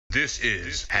This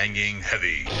is Hanging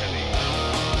Heavy.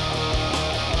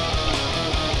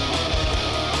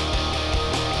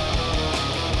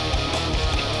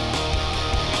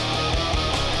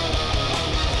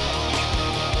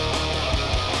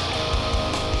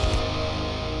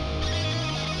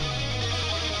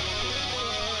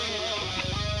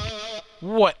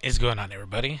 What is going on,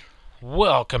 everybody?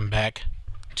 Welcome back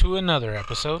to another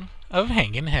episode of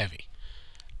Hanging Heavy.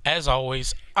 As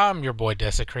always, I'm your boy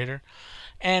Desecrator,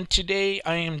 and today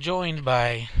I am joined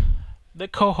by the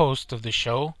co-host of the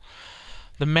show,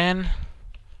 the man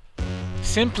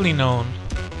simply known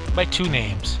by two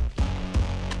names,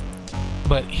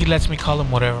 but he lets me call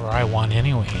him whatever I want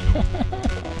anyway.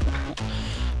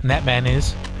 And that man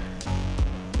is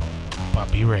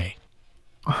Bobby Ray.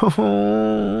 What's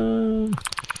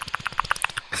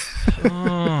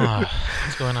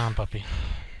going on, puppy?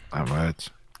 Not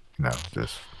much.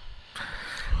 Just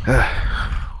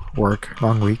work.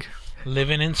 Long week.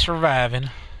 Living and surviving.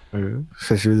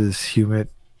 Especially with this humid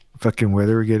fucking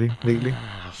weather we're getting lately.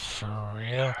 For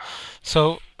real.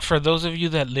 So, for those of you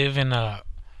that live in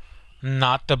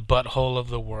not the butthole of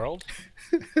the world,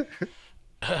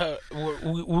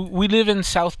 we live in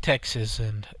South Texas,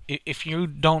 and if you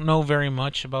don't know very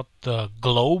much about the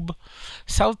globe,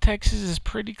 South Texas is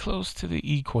pretty close to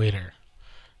the equator.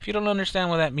 If you don't understand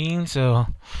what that means,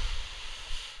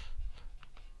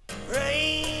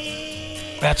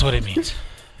 that's what it means.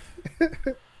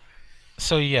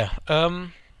 So yeah,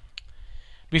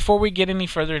 before we get any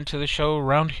further into the show,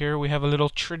 around here we have a little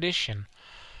tradition,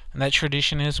 and that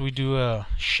tradition is we do a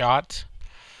shot,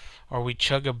 or we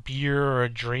chug a beer or a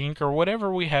drink or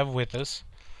whatever we have with us.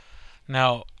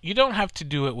 Now, you don't have to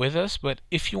do it with us, but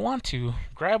if you want to,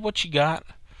 grab what you got,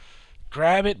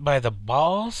 grab it by the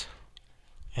balls,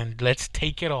 and let's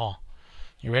take it all.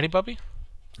 You ready, puppy?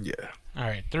 Yeah. All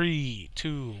right, 3,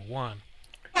 2, 1.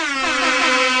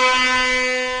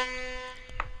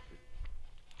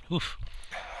 Oof.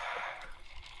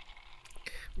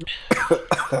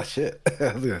 Oh, shit.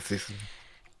 I was gonna say something.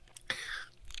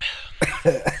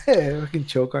 I can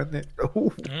choke on it.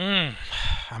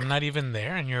 I'm not even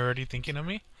there, and you're already thinking of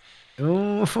me?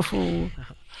 Oh.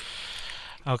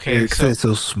 Okay, Because it's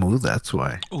so smooth, that's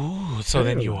why. Ooh, so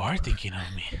then you are thinking of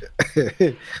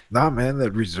me. Nah, man,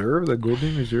 that reserve, the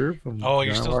golden reserve. Oh,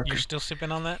 you're still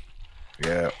sipping on that?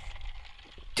 Yeah.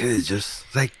 Dude, it's just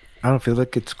like, I don't feel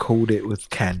like it's coated with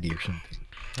candy or something.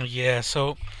 Yeah,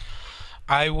 so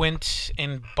I went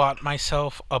and bought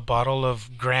myself a bottle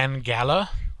of Grand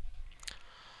Gala.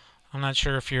 I'm not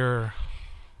sure if you're...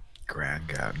 Grand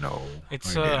God, no.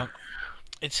 It's idea.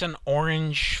 it's an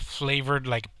orange flavored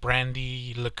like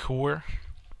brandy liqueur.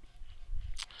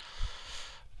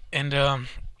 And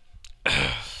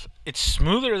it's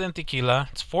smoother than tequila.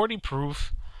 It's 40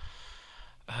 proof.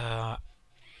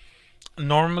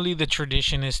 Normally the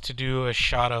tradition is to do a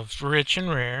shot of rich and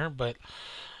rare, but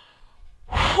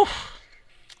whew,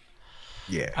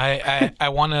 Yeah. I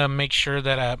want to make sure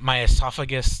that my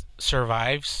esophagus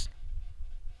survives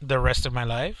the rest of my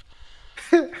life.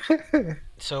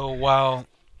 So while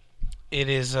it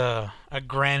is a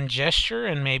grand gesture,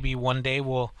 and maybe one day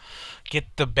we'll get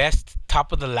the best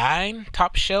top of the line,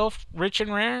 top shelf, rich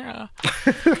and rare,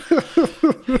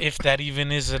 if that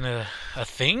even isn't a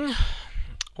thing,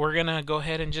 we're going to go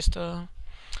ahead and just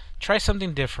try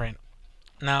something different.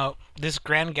 Now, this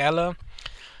Grand Gala,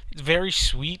 it's very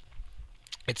sweet.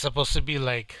 It's supposed to be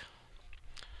like...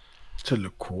 It's a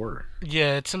liqueur.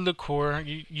 Yeah, it's a liqueur.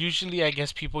 Usually, I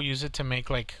guess people use it to make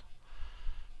like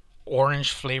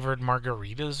orange flavored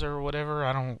margaritas or whatever.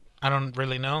 I don't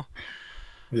really know.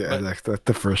 Yeah, But- that's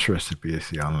the first recipe I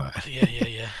see online.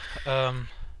 Yeah.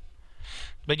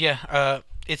 But yeah,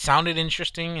 it sounded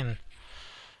interesting, and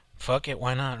fuck it,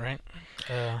 why not, right?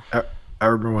 I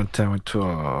remember one time I went to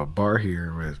a bar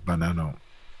here with Banano,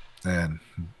 and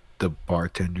the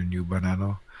bartender knew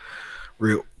Banano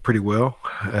pretty well,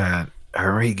 and I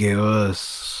remember he gave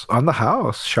us on the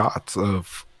house shots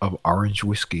of orange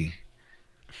whiskey.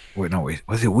 Wait, no, wait,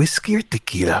 was it whiskey or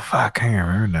tequila? Fuck, I can't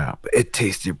remember now. But it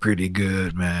tasted pretty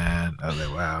good, man. I was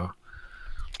like, wow.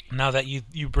 Now that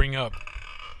you bring up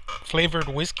flavored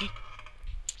whiskey,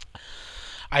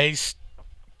 I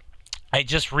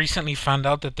just recently found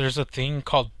out that there's a thing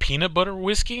called peanut butter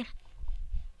whiskey.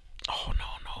 Oh, no.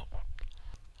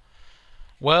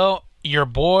 Well, your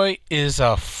boy is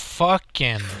a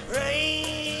fucking...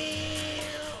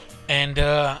 And,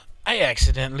 I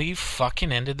accidentally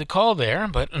fucking ended the call there,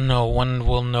 but no one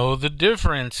will know the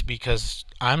difference because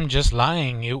I'm just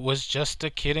lying. It was just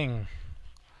a kidding.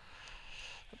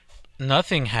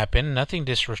 Nothing happened. Nothing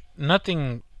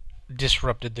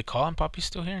disrupted the call, and Poppy's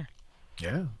still here.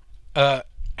 Yeah.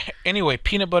 Anyway,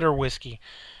 peanut butter whiskey.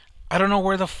 I don't know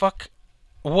where the fuck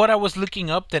what I was looking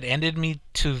up that ended me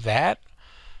to that,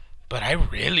 but I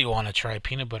really want to try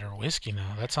peanut butter whiskey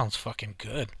now. That sounds fucking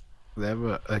good. They have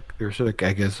a, like there's like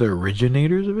I guess the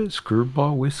originators of it.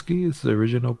 Screwball whiskey is the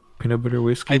original peanut butter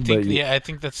whiskey, I think but yeah, I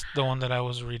think that's the one that I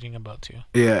was reading about too.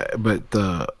 yeah, but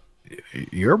the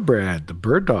your brand, the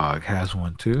Bird Dog, has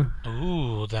one too.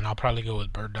 Ooh, then I'll probably go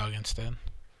with Bird Dog instead.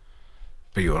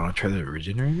 But you want to try the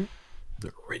originator?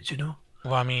 The original?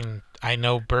 Well, I mean, I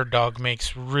know Bird Dog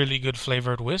makes really good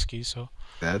flavored whiskey, so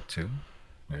That too.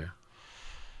 Yeah.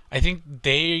 I think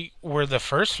they were the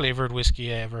first flavored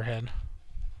whiskey I ever had.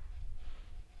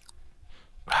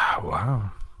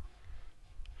 Wow.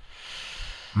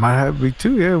 Might have me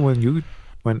too. Yeah.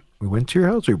 When we went to your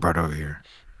house, we brought over here.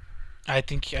 I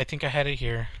think I had it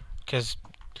here because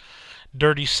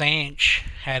Dirty Sanch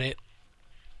had it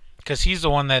because he's the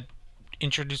one that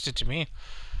introduced it to me.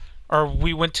 Or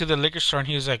we went to the liquor store and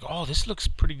he was like, "Oh, this looks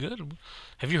pretty good.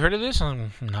 Have you heard of this?"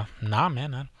 I'm like, "No, nah,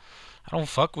 man. I don't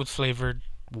fuck with flavored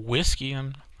whiskey.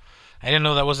 I didn't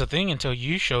know that was a thing until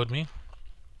you showed me."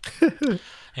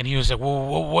 And he was like,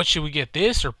 "Well, what should we get?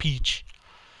 This or peach?"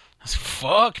 I was like,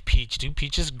 "Fuck peach, dude.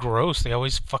 Peach is gross. They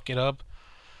always fuck it up."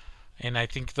 And I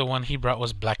think the one he brought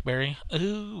was blackberry.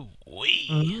 Ooh, wee.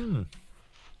 Mm.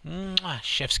 Mwah,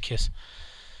 chef's kiss.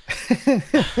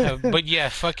 But yeah,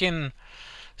 fucking.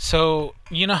 So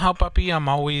you know how, puppy? I'm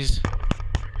always.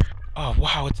 Oh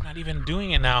wow, it's not even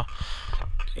doing it now.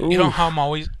 You know Oof. how I'm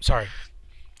always. Sorry,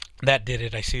 that did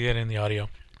it. I see that in the audio.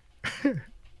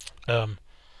 Um,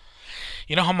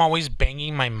 you know how I'm always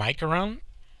banging my mic around?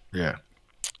 Yeah.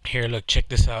 Here, look, check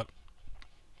this out.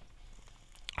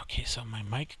 Okay, so my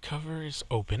mic cover is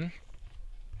open.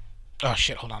 Oh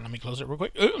shit! Hold on, let me close it real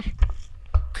quick. Ugh.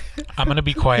 I'm gonna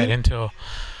be quiet until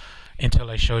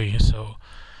I show you. So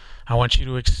I want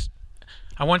you to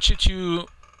I want you to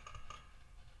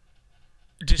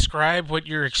describe what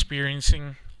you're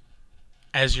experiencing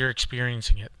as you're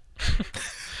experiencing it.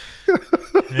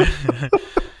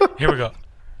 Here we go.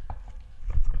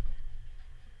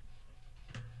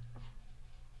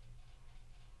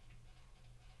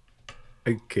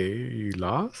 Okay, you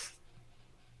lost?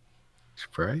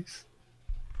 Surprise?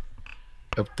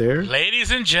 Up there?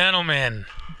 Ladies and gentlemen,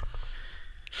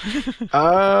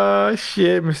 Oh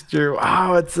shit, Mr.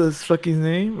 Wow, what's his fucking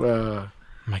name?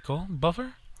 Michael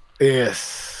Buffer.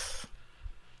 Yes.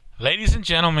 Ladies and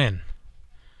gentlemen,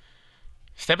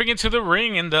 stepping into the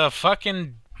ring in the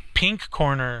fucking pink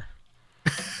corner.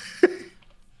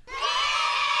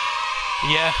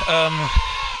 Yeah,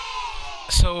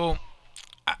 so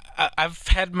I've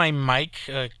had my mic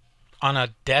on a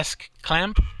desk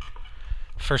clamp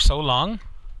for so long,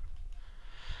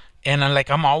 and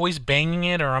I'm always banging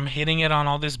it or I'm hitting it on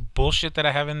all this bullshit that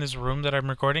I have in this room that I'm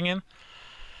recording in.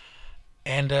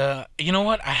 And you know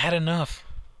what? I had enough.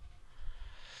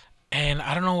 And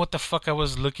I don't know what the fuck I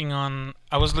was looking on.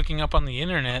 I was looking up on the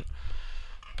internet,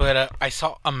 but I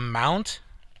saw a mount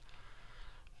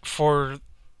for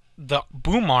the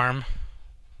boom arm,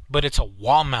 but it's a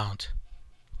wall mount.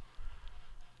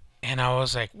 And I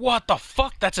was like, what the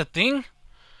fuck? That's a thing?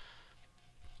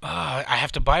 I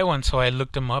have to buy one. So I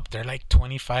looked them up. They're like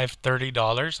 $25,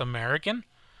 $30 American.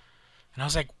 And I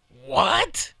was like,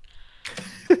 what?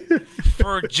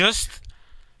 For just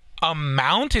a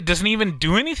mount? It doesn't even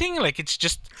do anything? Like, it's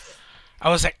just... I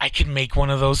was like, I could make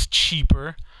one of those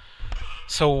cheaper.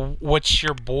 So what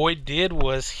your boy did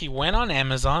was he went on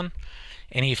Amazon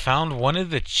and he found one of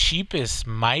the cheapest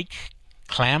mic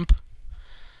clamp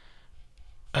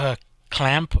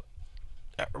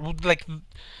like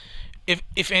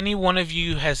if any one of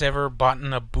you has ever bought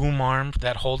a boom arm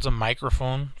that holds a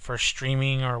microphone for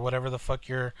streaming or whatever the fuck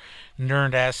your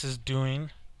nerd ass is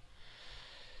doing,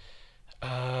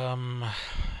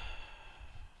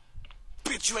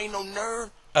 Bitch, you ain't no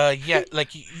nerd. yeah, like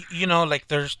you know, like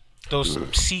there's those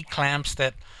C clamps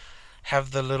that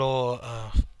have the little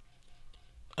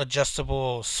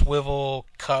adjustable swivel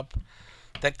cup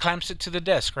that clamps it to the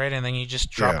desk, right? And then you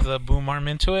just drop Yeah. the boom arm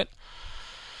into it.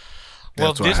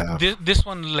 Well, That's what I have. this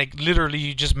one, like, literally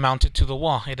you just mount it to the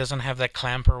wall. It doesn't have that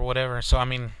clamp or whatever. So I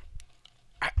mean,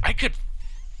 I could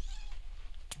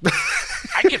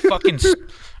fucking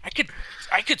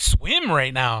I could swim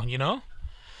right now, you know?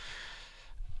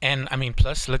 And I mean,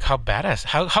 plus look how badass.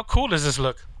 How cool does this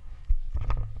look?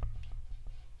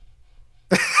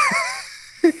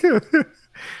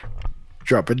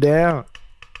 Drop it down.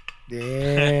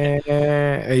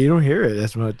 Yeah. You don't hear it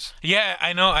as much. Yeah,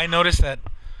 I know. I noticed that.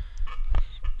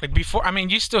 Like before, I mean,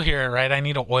 you still hear it, right? I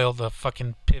need to oil the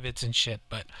fucking pivots and shit,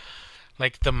 but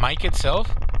like the mic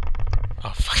itself.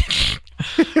 Oh fuck!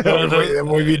 The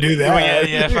more you do that. Oh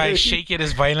yeah. If I shake it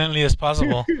as violently as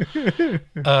possible.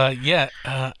 Yeah.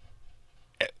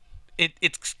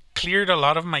 It's cleared a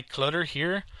lot of my clutter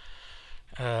here.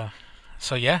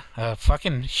 So yeah,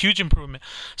 fucking huge improvement.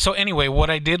 So anyway, what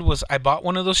I did was I bought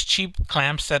one of those cheap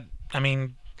clamps that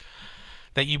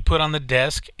you put on the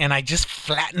desk, and I just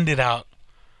flattened it out.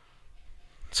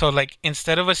 So like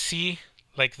instead of a C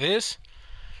like this,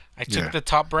 I took the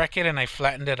top bracket and I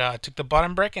flattened it out. I took the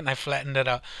bottom bracket and I flattened it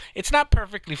out. It's not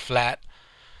perfectly flat,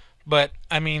 but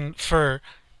I mean for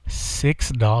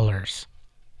 $6.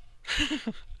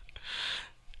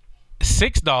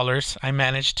 $6, I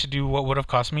managed to do what would have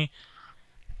cost me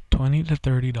 $20 to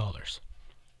 $30.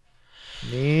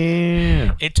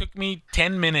 Yeah. It took me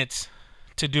 10 minutes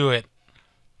to do it.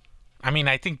 I mean,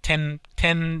 I think 10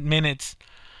 minutes.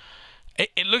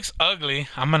 It looks ugly.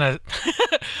 I'm gonna.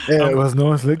 Yeah, it was no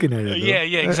one's looking at it. Though.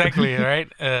 Yeah, exactly, right?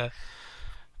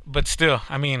 But still,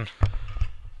 I mean,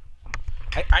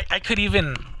 I could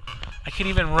even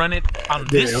run it on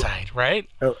this side, right?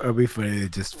 It'll be funny.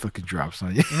 It just fucking drops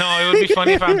on you. No, it would be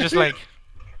funny if I'm just like,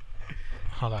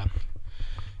 hold on,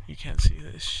 you can't see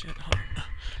this shit.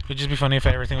 It would just be funny if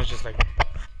everything was just like,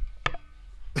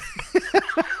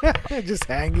 just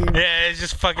hanging. yeah, it's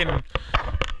just fucking.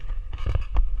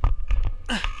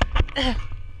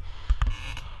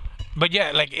 But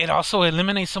yeah, like it also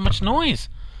eliminates so much noise.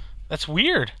 That's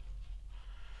weird.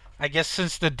 I guess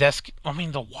since the desk,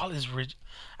 the wall is rigid.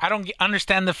 I don't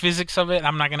understand the physics of it.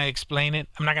 I'm not gonna explain it.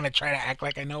 I'm not gonna try to act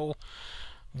like I know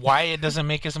why it doesn't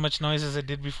make as much noise as it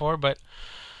did before. But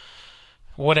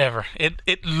whatever.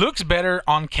 It looks better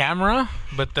on camera.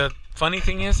 But the funny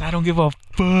thing is, I don't give a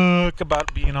fuck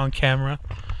about being on camera.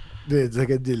 It's like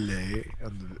a delay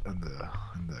on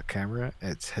the camera.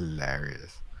 It's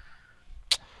hilarious.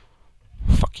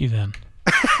 Fuck you then.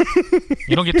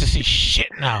 You don't get to see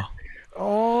shit now.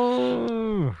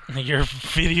 Oh. Your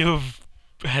video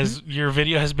has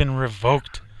been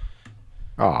revoked.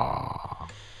 Aw.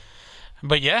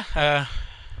 But yeah,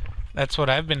 that's what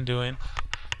I've been doing.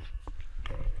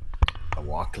 A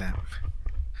wall clamp.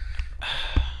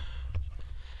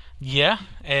 Yeah,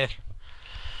 it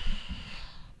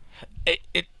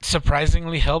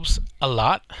surprisingly helps a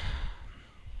lot.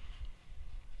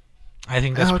 I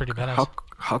think that's pretty badass.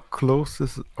 How close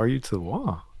are you to the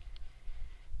wall?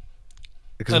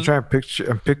 Because I'm trying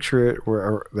to picture it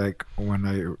where like when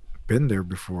I've been there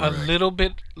before. A little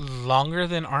bit longer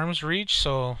than arm's reach,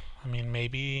 so I mean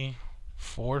maybe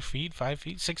 4 feet, 5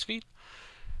 feet, 6 feet.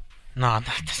 No,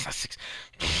 that's not 6.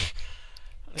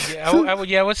 Yeah,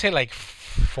 I would say like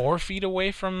 4 feet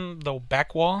away from the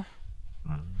back wall.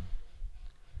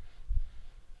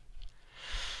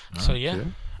 So yeah,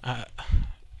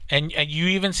 and you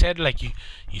even said like you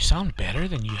sound better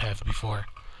than you have before.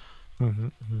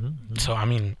 So I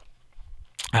mean,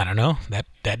 I don't know,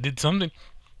 that did something.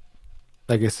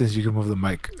 I guess since you can move the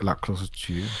mic a lot closer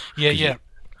to you. Yeah.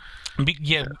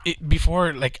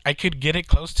 Before, like I could get it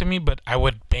close to me, but I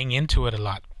would bang into it a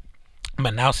lot.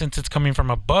 But now since it's coming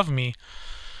from above me,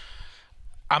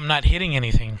 I'm not hitting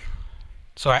anything,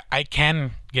 so I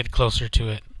can get closer to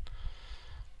it.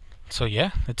 So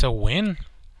yeah, it's a win.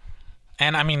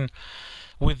 And I mean,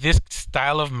 with this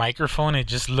style of microphone, it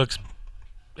just looks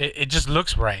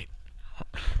right.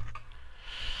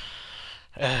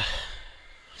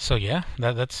 So yeah,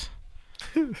 that's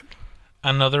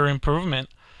another improvement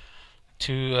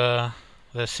to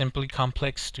the Simply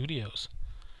Complex Studios.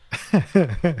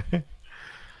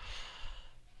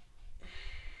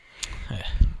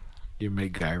 You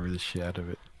make Guyver the shit out of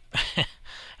it.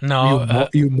 No,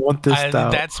 you Montes style.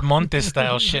 That's Montes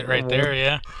style shit right there,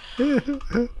 yeah.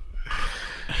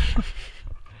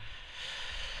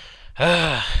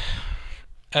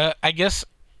 I guess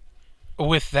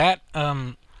with that,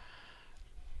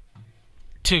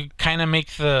 to kind of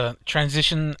make the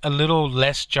transition a little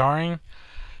less jarring, I'm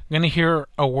gonna hear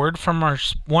a word from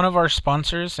one of our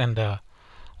sponsors, and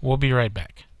we'll be right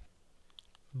back.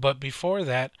 But before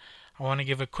that, I want to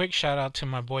give a quick shout out to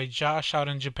my boy Josh out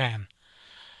in Japan.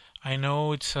 I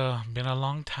know it's been a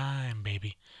long time,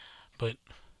 baby, but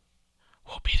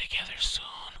we'll be together soon.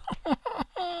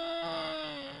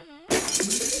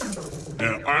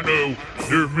 Now, I know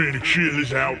there are many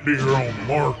chilies out there on the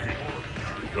market,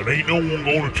 but ain't no one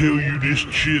gonna tell you this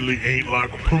chili ain't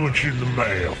like a punch in the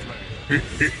mouth.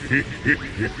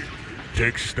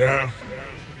 Texas style,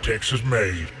 Texas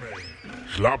made.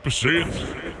 Sloppy Seth's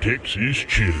Texas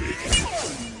chili.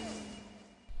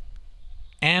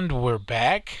 And we're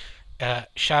back.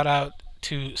 Shout out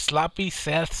to Sloppy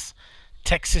Seth's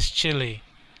Texas chili.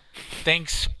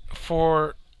 Thanks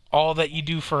for all that you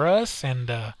do for us,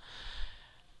 and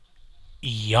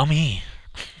Yummy.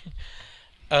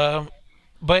 Um,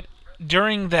 but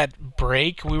during that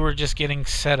break, we were just getting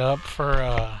set up for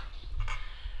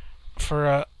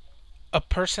a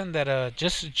person that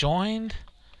just joined.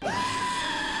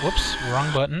 Whoops,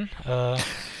 wrong button.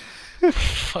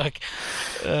 Fuck.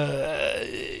 Uh,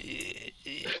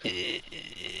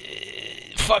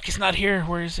 fuck, it's not here.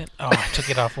 Where is it? Oh, I took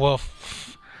it off. Well,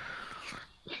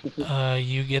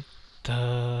 you get the.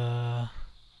 Uh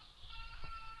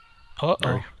oh.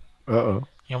 Sorry. Uh-oh.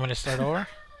 You want me to start over?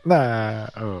 Nah.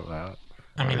 Oh, wow.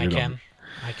 I mean, I you don't. can.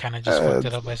 I kind of just fucked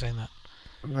it up by saying that.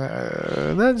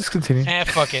 Nah, just continue.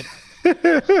 Fuck it.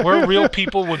 We're real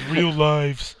people with real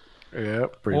lives. Yeah,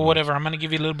 pretty Well, much. whatever. I'm gonna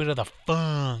give you a little bit of the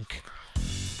funk.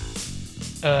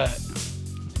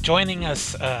 Joining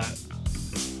us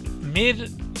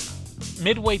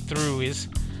midway through is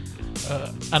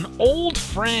an old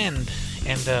friend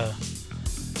and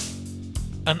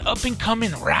an up and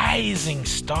coming rising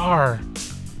star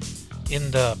in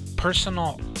the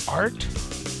personal art,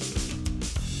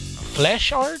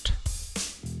 flesh art,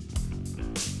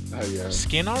 Yeah.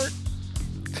 skin art.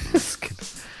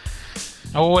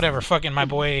 Oh, whatever. Fucking my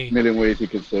boy. Million ways you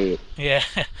could say it. Yeah,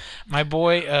 my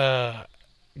boy.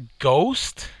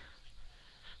 Ghost.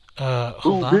 Hold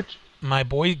Ooh, on. bitch. My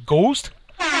boy Ghost.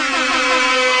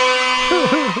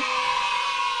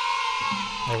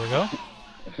 There we go.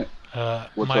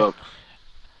 What's my, up?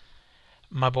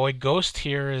 My boy Ghost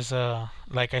here is,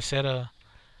 like I said, a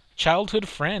childhood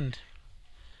friend.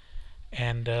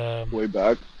 And, Way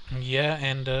back. yeah,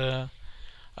 and,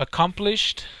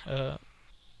 accomplished,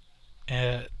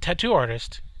 tattoo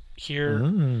artist here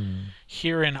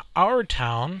here in our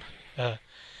town.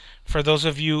 For those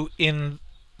of you in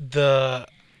the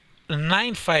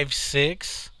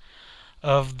 956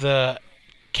 of the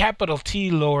capital T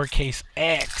lowercase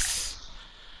x,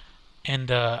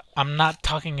 and I'm not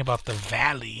talking about the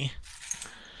valley.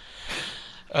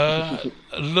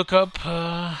 Look up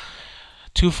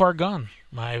Too Far Gone.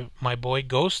 My boy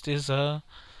Ghost is the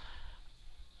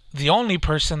only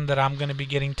person that I'm gonna be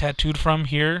getting tattooed from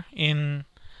here in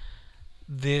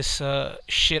this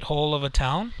shithole of a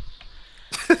town.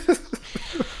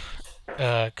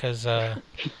 Cause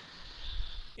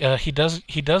he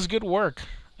does good work.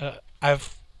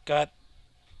 I've got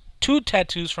 2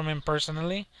 tattoos from him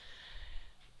personally,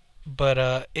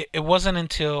 but it wasn't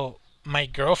until my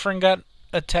girlfriend got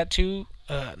a tattoo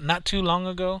not too long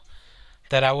ago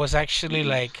that I was actually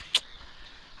like,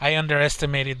 I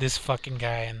underestimated this fucking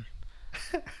guy, and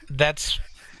that's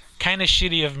kind of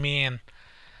shitty of me, and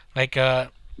like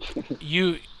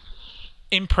you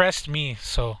impressed me,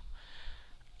 so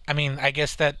I mean, I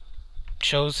guess that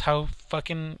shows how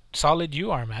fucking solid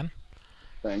you are, man.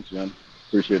 Thanks, man.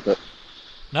 Appreciate that.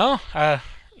 No,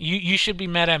 you should be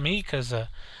mad at me because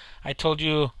I told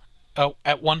you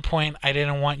at one point I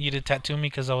didn't want you to tattoo me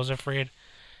because I was afraid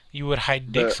you would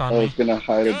hide dicks But on I me. was gonna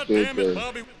hide a dick.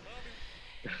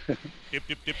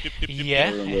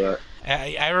 Yeah, Remember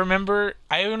that. I remember.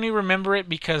 I only remember it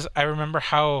because I remember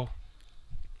how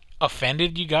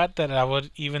offended you got that I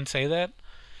would even say that.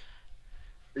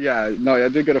 Yeah, no, I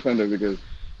did get offended because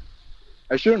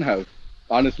I shouldn't have,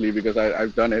 honestly, because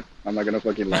I've done it. I'm not gonna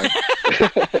fucking lie.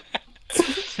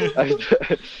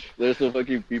 There's some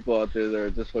fucking people out there that are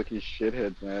just fucking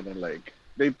shitheads, man, and like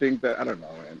they think that I don't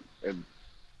know, man. And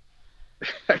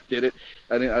I did it.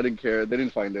 I didn't care. They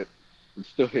didn't find it. It's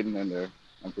still hidden in there.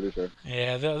 I'm pretty sure.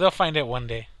 Yeah, they'll find it one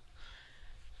day.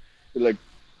 Like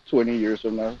 20 years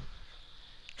from now.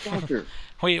 Fucker.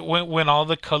 Wait, when all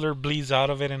the color bleeds out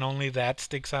of it and only that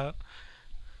sticks out.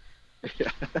 Yeah.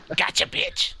 Gotcha,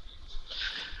 bitch.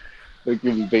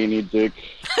 Fucking veiny dick.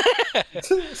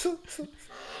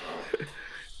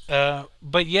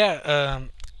 But yeah,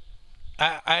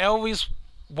 I always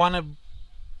want to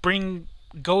bring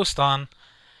Ghost on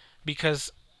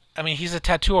because, I mean, he's a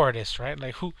tattoo artist, right?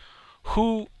 Like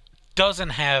who doesn't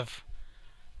have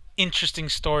interesting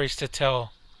stories to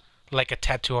tell like a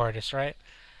tattoo artist, right?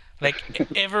 Like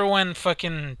everyone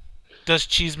fucking does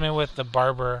chisme with the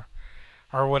barber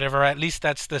or whatever. At least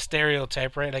that's the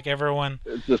stereotype, right? Like everyone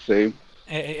It's the same.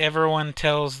 everyone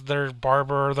tells their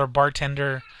barber or their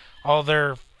bartender all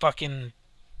their fucking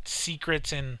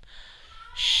secrets and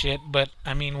shit. But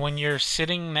I mean, when you're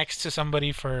sitting next to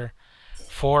somebody for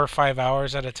 4 or 5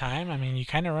 hours at a time, I mean, you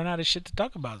kind of run out of shit to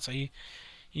talk about. So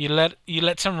you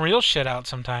let some real shit out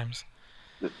sometimes.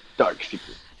 The dark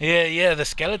secret. Yeah, the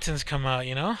skeletons come out,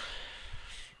 you know.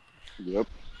 Yep.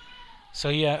 So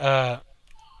yeah,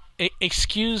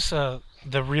 excuse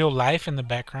the real life in the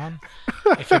background.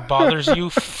 If it bothers you,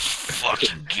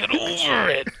 fucking get over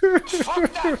it.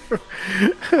 Fuck that.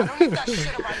 I don't need that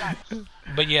shit in my life.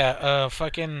 But yeah,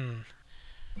 fucking.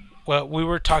 Well, we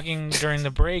were talking during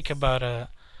the break about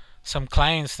some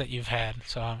clients that you've had,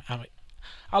 so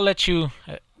I'll let you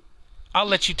I'll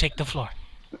let you take the floor.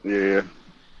 Yeah.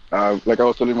 Like I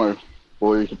was telling my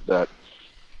boy that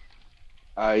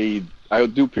I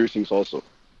do piercings also,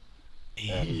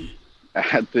 and I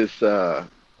had this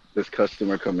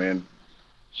customer come in.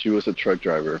 She was a truck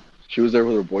driver. She was there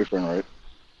with her boyfriend, right?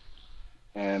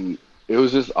 And it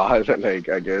was just odd that like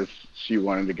I guess she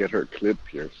wanted to get her clit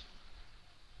pierced,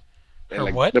 and Her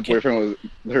like what? the boyfriend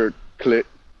was her clit,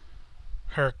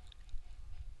 Her her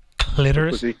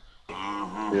clitoris? pussy.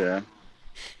 Yeah,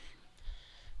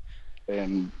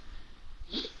 and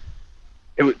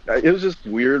it was just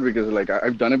weird because like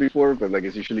I've done it before, but like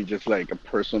it's usually just like a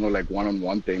personal like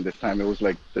one-on-one thing. This time it was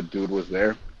like the dude was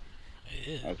there.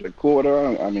 Ew. I was like, cool,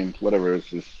 whatever. I mean, whatever. It's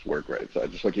just work, right? So I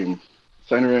just fucking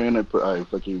signed her in. I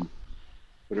fucking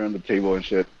put her on the table and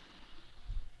shit.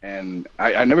 And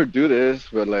I never do this,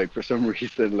 but like for some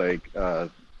reason, like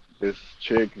this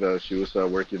chick, she was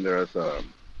working there as a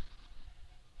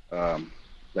um,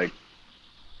 like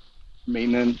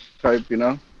maintenance type, you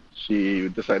know. She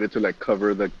decided to like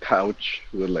cover the couch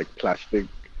with like plastic,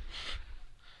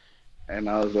 and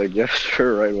I was like, yeah,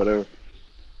 sure, right, whatever.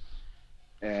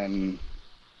 And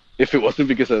if it wasn't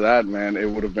because of that, man, it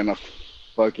would have been a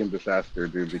fucking disaster,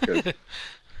 dude. Because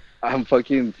I'm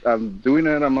doing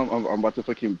it. I'm about to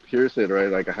fucking pierce it, right?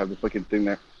 Like I have the fucking thing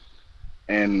there,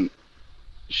 and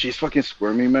she's fucking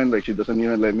squirmy, man. Like she doesn't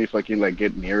even let me fucking like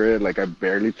get near it. Like I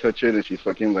barely touch it, and she's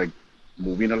fucking like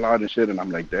moving a lot and shit. And I'm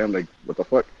like, damn, like what the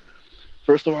fuck?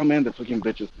 First of all, man, the fucking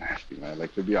bitch is nasty, man.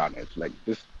 Like to be honest, like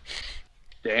this,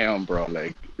 damn, bro,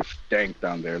 like it stank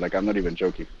down there. Like I'm not even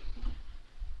joking.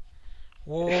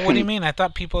 Well, what do you mean? I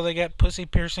thought people that get pussy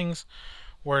piercings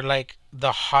were like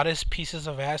the hottest pieces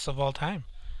of ass of all time.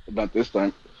 Not this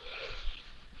time.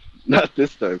 Not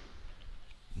this time.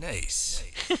 Nice.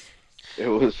 It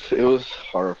was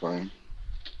horrifying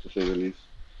to say the least.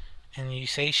 And you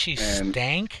say she And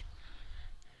stank?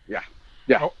 yeah,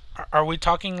 yeah, Are we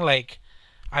talking like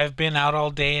I've been out all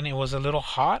day and it was a little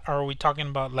hot, or are we talking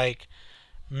about like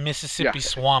yeah. Mississippi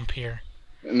swamp here?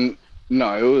 And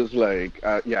no, it was like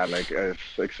yeah, like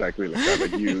exactly like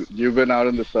that. Like you've been out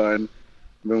in the sun,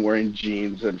 been wearing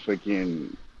jeans and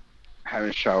fucking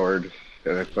haven't showered,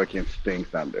 and it fucking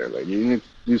stinks down there. Like you need to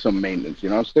do some maintenance. You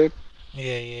know what I'm saying?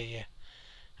 Yeah, yeah, yeah.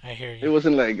 I hear It you.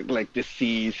 wasn't like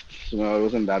deceased. You know, it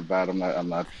wasn't that bad. I'm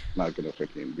not gonna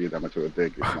fucking be that much of a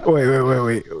dick. It's not Wait, that wait, bad.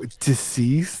 wait, wait.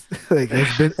 Deceased? Like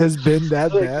has been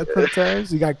that Like, bad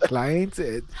sometimes? You got clients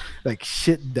and like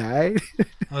shit died.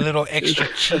 A little extra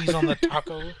cheese on the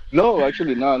taco. no,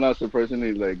 actually, no, no.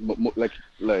 Surprisingly, like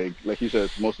like he says,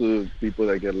 most of the people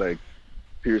that get like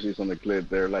piercings on the clit,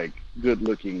 they're like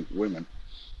good-looking women.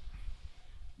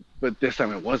 But this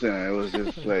time it wasn't. It was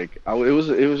just like it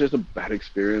was just a bad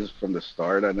experience from the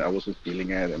start, and I wasn't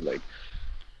feeling it, and like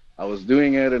I was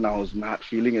doing it, and I was not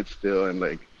feeling it still, and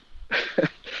like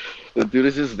the dude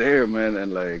is just there, man,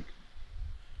 and like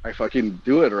I fucking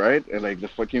do it right, and like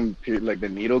like the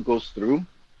needle goes through,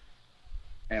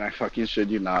 and I fucking shit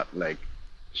you not, like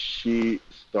she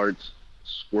starts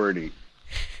squirting,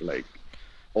 like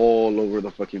all over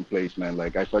the fucking place, man.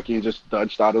 Like I fucking just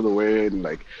dodged out of the way, and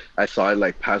like I saw it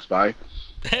like pass by,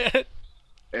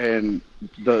 and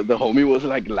the homie was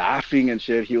like laughing and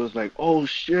shit. He was like, "Oh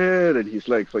shit," and he's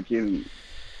like fucking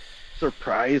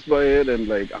surprised by it, and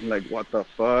like I'm like, "What the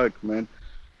fuck, man?"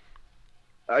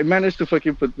 I managed to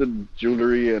fucking put the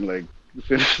jewelry and like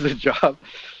finish the job,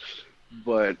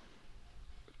 but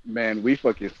man, we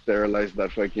fucking sterilized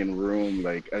that fucking room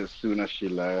like as soon as she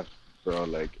left, bro.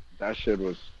 Like that shit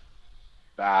was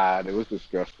bad. It was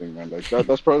disgusting, man. Like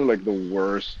that's probably like the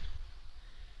worst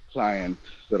client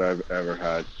that I've ever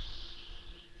had.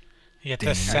 You have to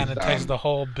Damn. Hands sanitize down. the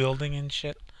whole building and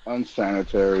shit.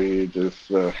 Unsanitary,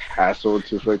 just a hassle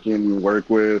to fucking work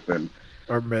with, and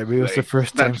Or maybe it was the like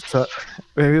first time. that's.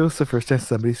 Maybe it was the first time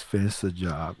somebody's finished the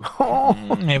job.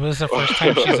 Maybe it's the first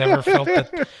time she's ever felt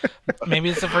that. Maybe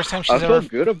it's the first time I she's ever.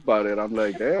 felt good about it. I'm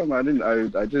like, damn, I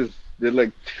didn't. I just did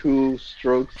like two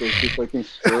strokes and she fucking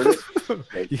squirted.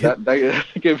 Like you, hit, that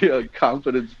gave me a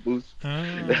confidence boost.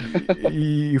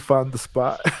 you found the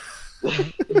spot.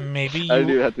 Maybe I didn't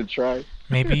you. even have to try.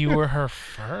 Maybe you were her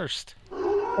first.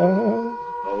 Oh.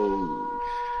 Oh,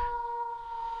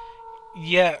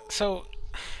 Yeah. So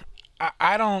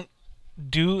I don't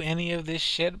do any of this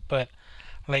shit, but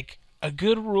like a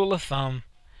good rule of thumb,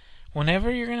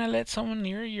 whenever you're gonna let someone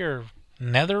near your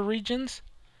nether regions,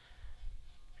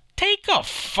 take a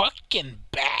fucking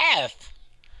bath.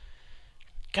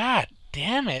 God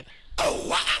damn it.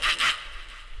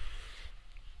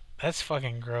 That's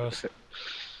fucking gross.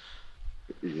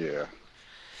 Yeah.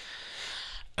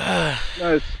 No,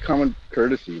 it's common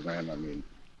courtesy, man. I mean,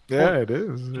 Yeah, it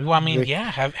is. Well, I mean, Like,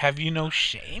 yeah. Have you no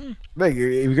shame? like, if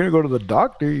you're gonna go to the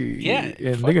doctor, Yeah, and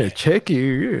fuck they're gonna it. check you,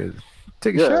 you're gonna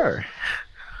take a Yeah. shower.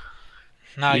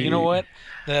 Now you know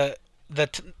Yeah.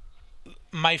 what?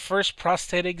 My first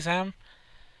prostate exam.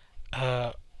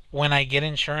 When I get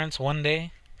insurance one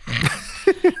day,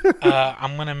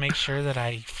 I'm gonna make sure that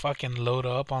I fucking load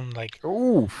up on like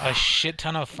Ooh. a shit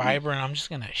ton of fiber, and I'm just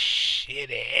gonna shit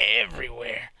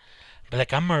everywhere. But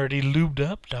like, I'm already lubed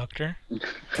up, doctor.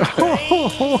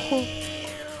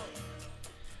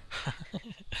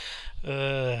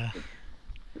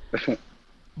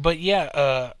 But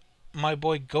yeah, my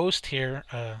boy Ghost here,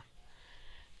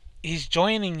 he's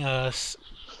joining us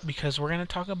because we're gonna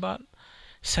talk about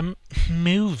some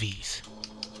movies.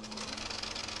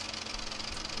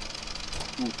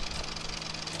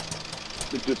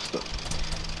 the good stuff.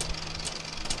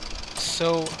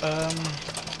 So,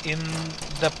 in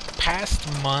the past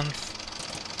month,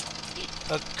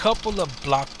 a couple of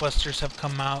blockbusters have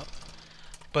come out,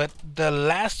 but the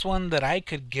last one that I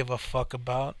could give a fuck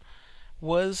about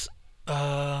was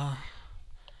a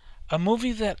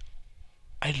movie that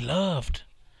I loved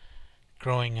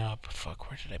growing up. Fuck,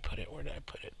 where did I put it? Where did I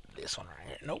put it? This one right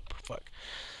here. Nope. Fuck.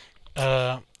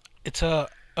 It's a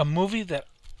movie that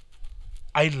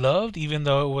I loved, even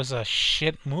though it was a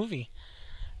shit movie.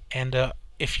 And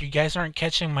if you guys aren't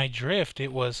catching my drift,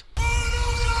 it was.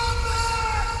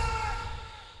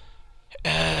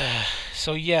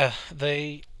 So yeah,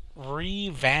 they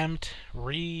revamped,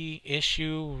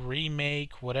 reissue,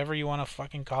 remake, whatever you want to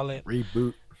fucking call it,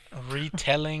 Reboot.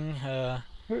 retelling.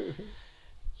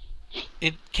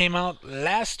 It came out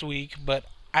last week, but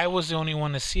I was the only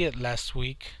one to see it last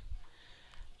week.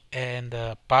 And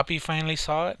Poppy finally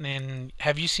saw it. And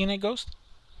have you seen it, Ghost?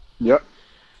 Yep.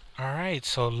 All right,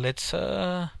 so let's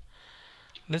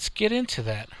get into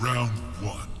that. Round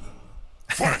one.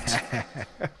 Fight!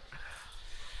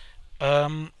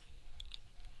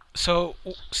 So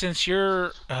since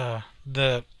you're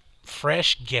the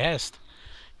fresh guest,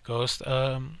 Ghost,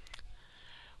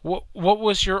 what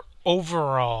was your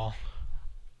overall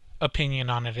opinion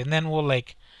on it, and then we'll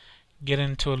like get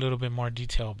into a little bit more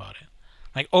detail about it.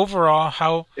 Like overall,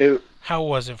 how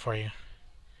was it for you?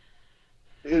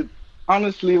 It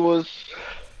honestly was.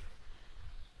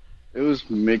 It was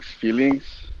mixed feelings.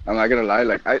 I'm not gonna lie.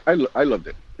 Like I loved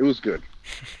it. It was good.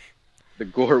 The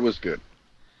gore was good.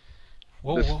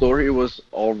 Whoa, The whoa. story was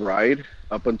all right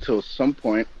up until some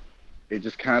point. It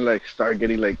just kind of like started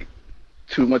getting like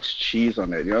too much cheese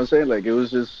on it. You know what I'm saying? Like it was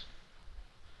just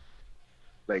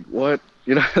like what?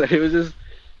 You know, like, it was just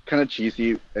kind of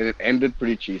cheesy, and it ended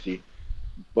pretty cheesy.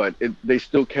 But they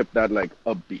still kept that like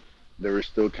upbeat. They were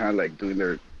still kind of like doing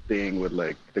their thing with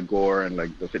like the gore and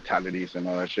like the fatalities and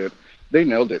all that shit. They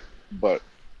nailed it, but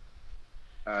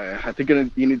I think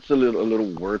it needs a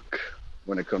little work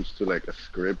when it comes to like a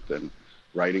script and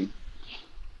writing.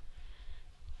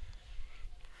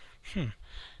 It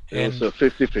was And a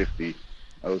 50-50,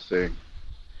 I would say.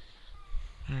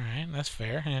 all right, that's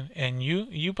fair. And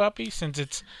you, Poppy, since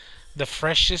it's the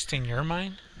freshest in your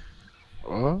mind.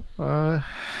 Well,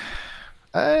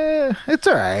 it's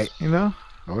all right, you know.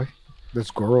 Oh,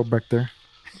 there's Goro back there.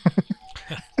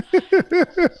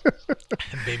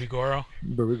 Baby Goro.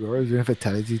 Baby Goro is doing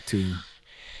fatality to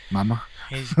Mama.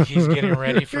 He's getting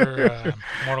ready for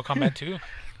Mortal Kombat 2.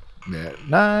 Yeah,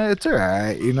 nah, it's all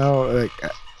right. You know, like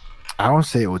I won't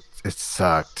say it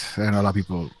sucked. I know a lot of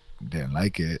people didn't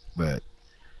like it, but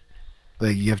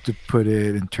like you have to put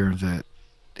it in terms that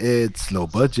it's low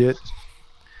budget.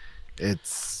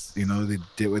 It's they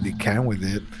did what they can with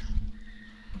it.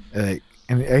 Like,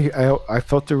 and I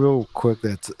felt it real quick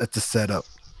that it's a setup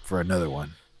for another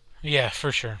one. Yeah,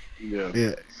 for sure. Yeah.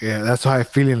 Yeah. That's why I'm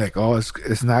feeling like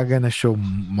it's not gonna show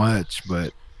much,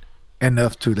 but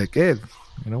enough to like, hey,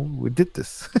 we did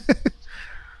this.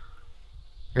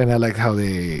 And I like how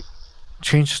they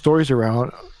change stories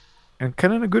around and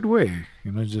kind of in a good way.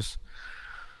 Just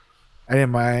I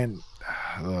didn't mind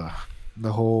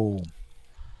the whole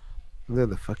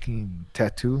the fucking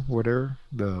tattoo, whatever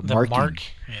the The marking. mark.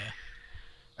 Yeah.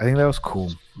 I think that was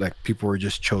cool. Like people were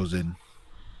just chosen,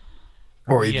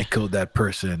 or if Yeah. you killed that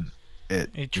person,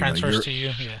 It transfers to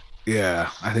you. Yeah. Yeah,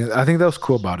 I think that was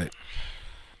cool about it.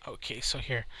 Okay, so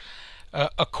here,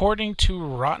 according to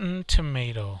Rotten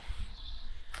Tomato,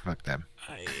 Fuck them.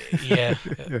 Yeah.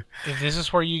 If this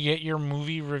is where you get your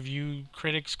movie review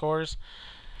critic scores,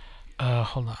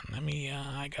 hold on. Let me.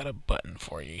 I got a button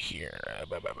for you here.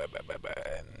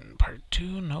 Part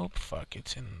two. Nope. Fuck.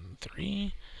 It's in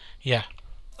 3. Yeah.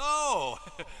 Oh,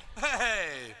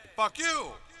 hey, fuck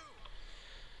you.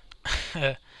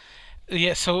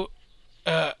 Yeah. So,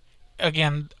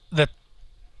 again, the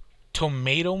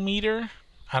tomato meter.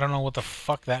 I don't know what the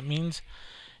fuck that means.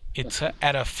 It's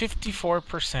at a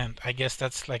 54%. I guess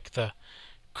that's like the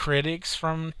critics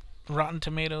from Rotten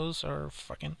Tomatoes or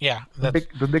fucking yeah. That's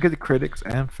Don't they get the critics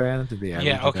and fans and the average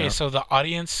yeah. it Okay, out? so the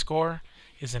audience score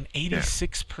is an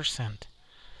 86%,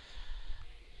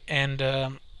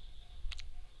 and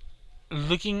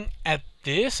looking at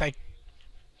this, I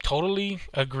totally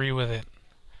agree with it.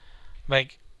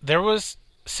 Like there was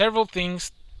several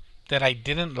things that I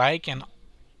didn't like and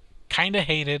kind of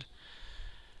hated,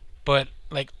 but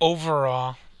like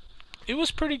overall, it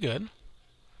was pretty good.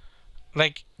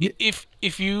 Like Yeah.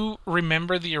 if you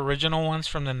remember the original ones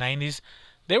from the 90s,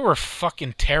 they were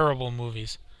fucking terrible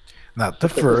movies. Not the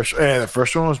first. The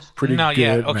first one was pretty No, good,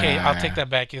 yeah, okay, man. I'll take that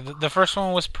back. The first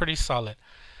one was pretty solid,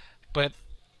 but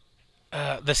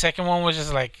the second one was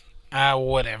just like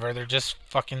whatever. They're just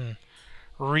fucking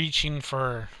reaching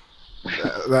for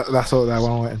That's all. That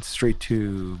one went straight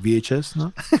to VHS,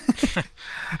 no?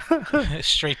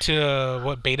 straight to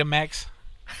what Betamax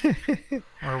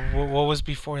or what was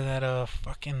before that?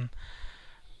 Fucking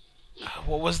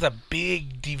what was the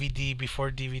big DVD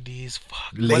before DVDs?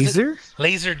 Fuck, was it Laser?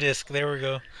 Laserdisc? There we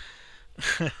go.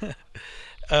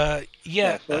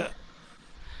 Yeah. Never heard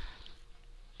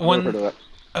When of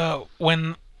that.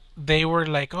 when they were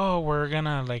like, "Oh, we're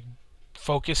gonna like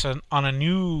focus on a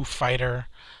new fighter,"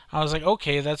 I was like,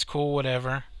 "Okay, that's cool,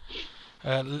 whatever.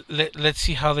 Let's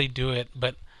see how they do it."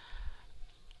 But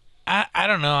I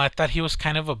don't know. I thought he was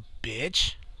kind of a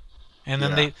bitch, and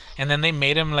then Yeah. they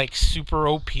made him like super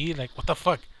OP. Like, what the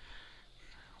fuck?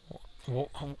 What?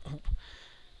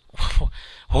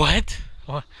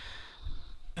 What?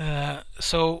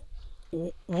 So,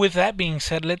 with that being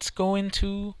said, let's go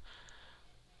into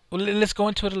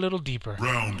it a little deeper.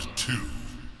 Round 2.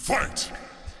 Fight!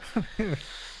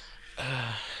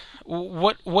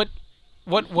 What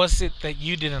was it that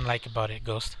you didn't like about it,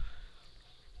 Ghost?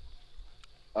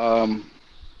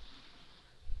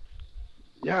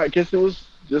 Yeah, I guess it was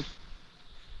just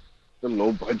the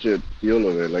low budget feel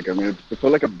of it. Like, I mean, it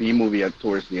felt like a B movie at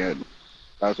towards the end.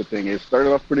 That's the thing. It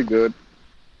started off pretty good,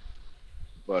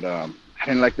 but I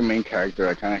didn't like the main character.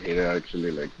 I kind of hated it,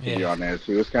 actually. Like, to be Yeah. honest,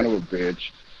 he was kind of a bitch,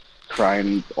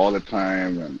 crying all the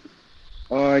time, and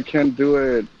oh, I can't do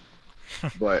it.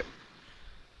 But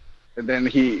and then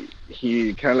he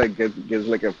kind of like gives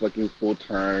like a fucking full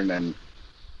turn, and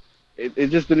it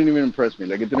just didn't even impress me.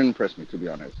 Like, it didn't impress me, to be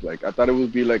honest. Like, I thought it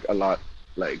would be like a lot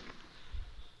like,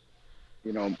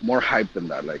 more hype than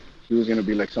that. Like, he was gonna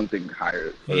be like something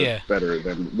higher or Yeah. better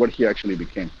than what he actually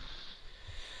became.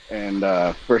 And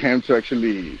for him to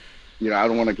actually, I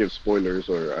don't want to give spoilers,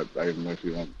 or I don't know if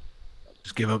you want.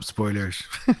 Just give up spoilers.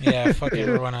 Yeah, fuck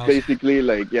everyone else. Basically,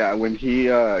 like, yeah, when he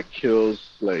kills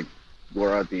like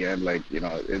Gora at the end, like,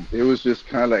 it was just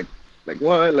kind of like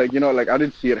what, like, like I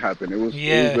didn't see it happen. It was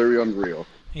Yeah. very unreal.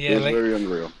 It Yeah, was like very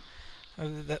unreal.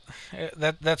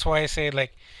 that's why I say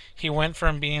like he went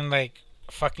from being like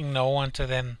fucking no one to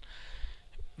then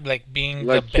like being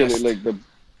Like the killing best. like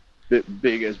the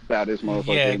biggest, baddest motherfucker.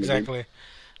 Yeah, in the game. exactly.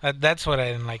 That's what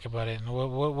I didn't like about it.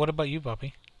 What about you,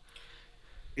 Bobby?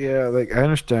 Yeah, like I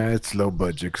understand it's low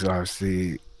budget because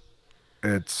obviously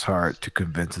it's hard to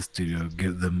convince a studio to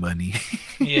give them money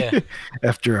Yeah,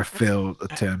 after a failed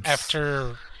attempt.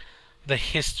 after the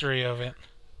history of it.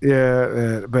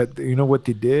 Yeah, but you know what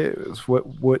they did is what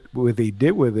they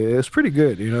did with it is pretty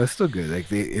good. It's still good. Like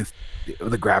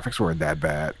the graphics weren't that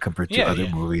bad compared to Yeah, other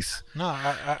yeah. movies. No,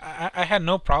 I had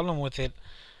no problem with it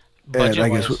And budget I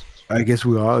guess wise. I guess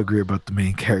we all agree about the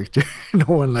main character. No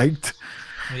one liked.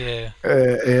 Yeah,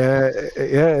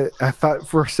 Yeah. I thought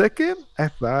for a second,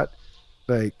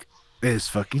 like, is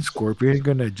fucking Scorpion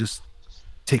gonna just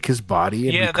take his body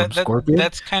and yeah. become Scorpion?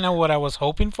 That's kind of what I was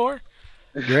hoping for.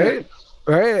 Right?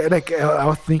 Right? Like I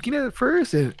was thinking it at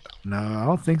first, and no, I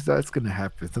don't think that's gonna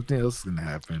happen. Something else is gonna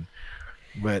happen.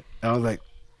 But I was like,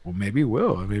 well, maybe it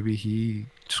will. Maybe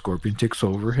Scorpion takes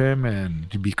over him and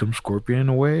he becomes Scorpion in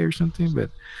a way or something.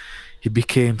 But he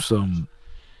became some,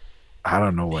 I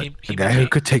don't know what, He a guy who became-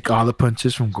 could take all the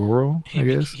punches from Goro. I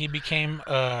guess. He became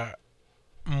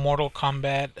Mortal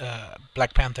Kombat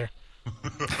Black Panther.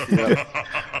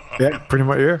 Yeah, pretty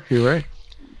much. Yeah, you're right.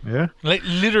 Yeah.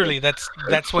 Literally, that's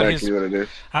what exactly his. what it is.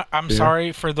 I'm Yeah.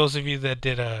 sorry for those of you that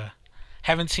did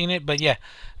haven't seen it, but yeah,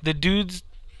 the dude's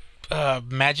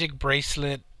magic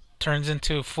bracelet turns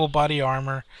into full body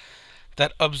armor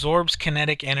that absorbs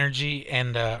kinetic energy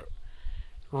and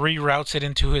reroutes it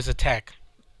into his attack.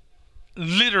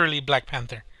 Literally Black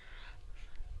Panther,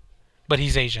 but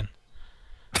he's Asian.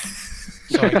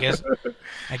 So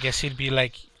I guess he'd be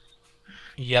like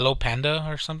Yellow Panda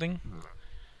or something.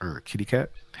 Or kitty cat.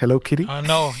 Hello Kitty.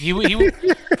 No,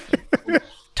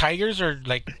 tigers are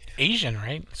like Asian,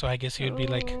 right? So I guess he would be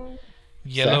like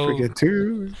yellow. African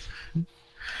too.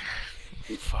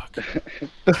 Fuck.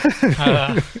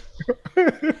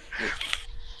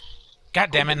 God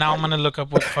damn it! Now I'm gonna look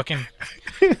up what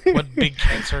big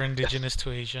cats are indigenous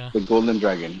to Asia. The golden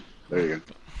dragon. There you go.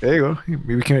 There you go. He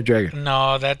became a dragon.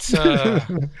 No, that's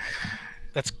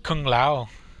Kung Lao.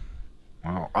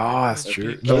 Oh, that's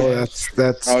true. No, that's.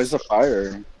 Oh, it's a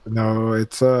fire. No,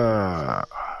 it's not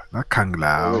Kung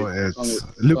Lao. Wait, It's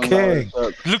Kung Liu Lao Kang. is,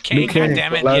 Liu Kang, Liu Kang. God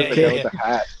damn it! Lao is Yeah, the guy yeah, with the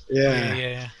hat. yeah,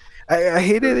 Yeah. yeah. I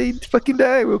hated it. He fucking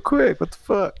died real quick. What the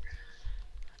fuck?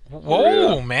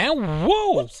 Whoa, man!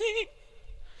 Whoa!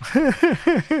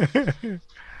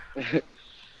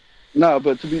 No,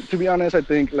 but to be honest, I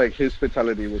think like his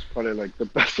fatality was probably like the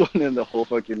best one in the whole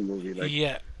fucking movie. Like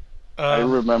Yeah. I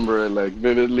remember it like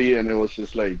vividly, and it was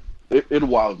just like it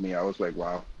wowed me. I was like,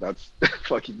 wow, that's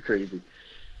fucking crazy.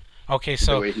 Okay, The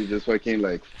so way he just fucking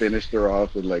like finished her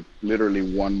off with like literally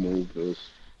one move. It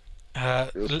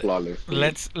was flawless.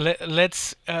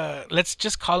 let's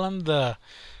just call him the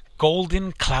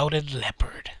golden clouded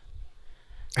leopard.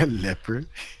 A leopard.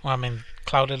 Well, I mean,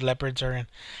 clouded leopards are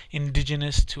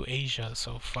indigenous to Asia,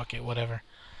 so fuck it, whatever.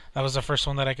 That was the first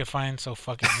one that I could find, so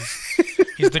fuck it.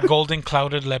 He's the golden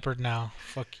clouded leopard now.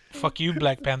 Fuck you,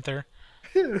 Black Panther.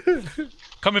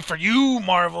 Coming for you,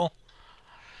 Marvel.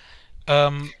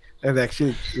 And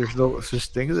actually, there's no such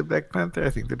thing as a Black Panther. I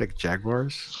think they're like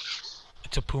jaguars.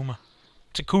 It's a puma.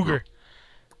 It's a cougar.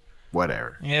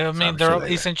 Whatever. Yeah, I mean, I'm they're sure all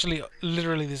they- essentially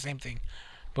literally the same thing.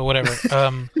 But whatever.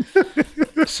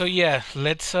 So yeah,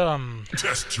 let's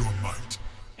Test your might.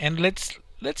 and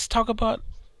let's talk about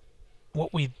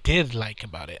what we did like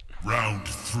about it. Round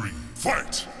 3.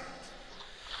 Fight!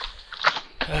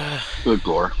 Good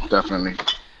gore, definitely.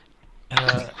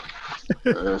 Uh,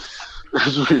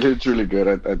 It's really good.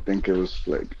 I think it was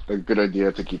like a good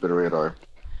idea to keep it rated R.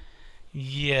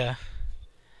 yeah.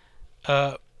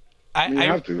 You I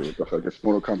have to. What the fuck? It's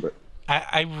Mortal Kombat.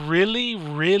 I really,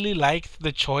 really liked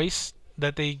the choice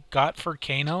that they got for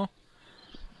Kano.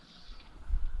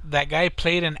 That guy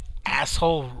played an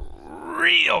asshole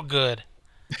real good.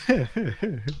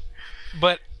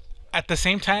 But at the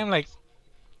same time, like,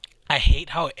 I hate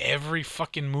how every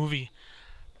fucking movie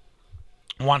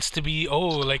wants to be,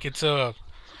 like it's an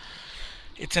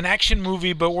action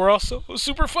movie, but we're also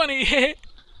super funny.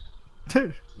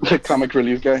 The comic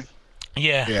relief guy.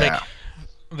 Yeah, Yeah. like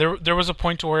there was a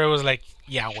point to where it was like,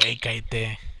 yeah, wait,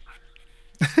 kaite.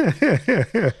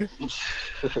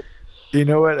 You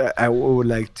know what? I would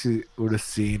like to would have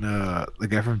seen the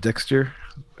guy from Dexter.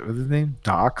 What's his name?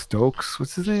 Dokes.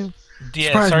 What's his name? Yeah,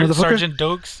 Surprise, motherfucker. Sergeant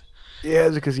Dokes. Yeah,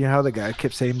 it's because you know how the guy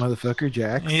kept saying "motherfucker,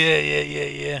 Jack."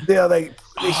 Yeah. They're like,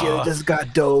 they should have just got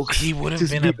Dokes. He would have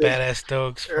Just been a because- badass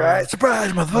Dokes. bro. Right?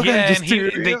 Surprise, motherfucker! Yeah, just and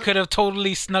to- they could have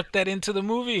totally snuck that into the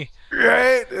movie.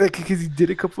 right? Like because he did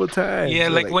it a couple of times. Yeah,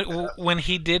 So, like when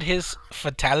he did his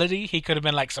fatality, he could have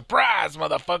been like, "Surprise,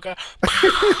 motherfucker!"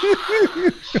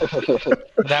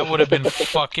 That would have been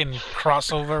fucking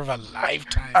crossover of a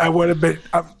lifetime. I would have been.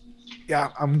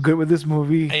 I'm good with this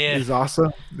movie. Yeah. It's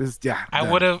awesome. I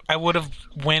would have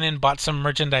went and bought some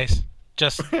merchandise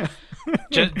just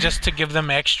to give them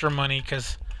extra money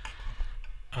because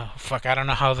fuck, I don't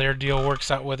know how their deal works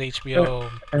out with HBO.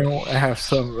 I have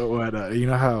some. You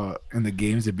know how in the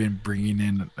games they've been bringing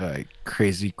in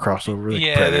crazy crossover, like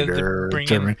Yeah, Predator, bringing-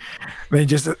 Terminator. Then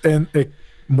just in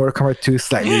Mortal Kombat 2,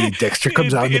 slightly Dexter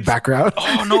comes out in the It's- background.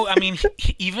 Oh no, I mean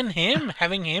even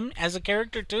having him as a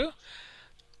character too.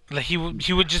 Like he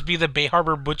would just be the Bay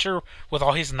Harbor Butcher with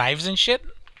all his knives and shit.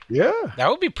 Yeah. That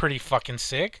would be pretty fucking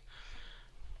sick.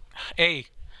 Hey,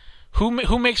 who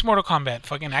makes Mortal Kombat?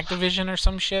 Fucking Activision or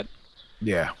some shit?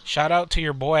 Yeah. Shout out to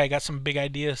your boy. I got some big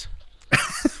ideas.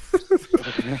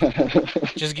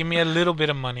 Just give me a little bit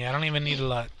of money. I don't even need a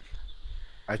lot.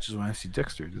 I just want to see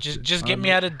Dexter. That's it. Just get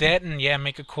me out of debt and yeah,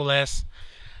 make a cool ass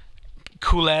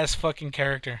fucking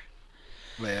character.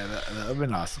 Yeah, that would have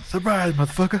been awesome. Surprise,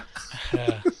 motherfucker.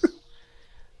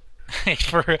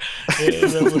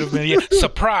 That would have been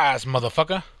surprise,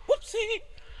 motherfucker. Whoopsie.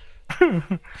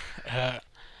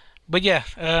 But yeah,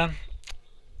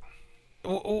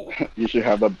 You should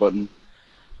have that button.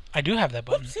 I do have that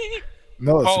button.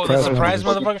 No, Oh, the surprise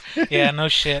motherfucker. motherfucker. Yeah, no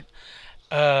shit.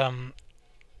 Um,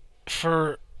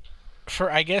 for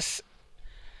I guess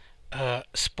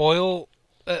spoil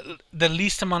the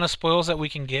least amount of spoils that we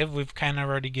can give. We've kind of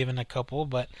already given a couple,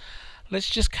 but let's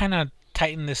just kind of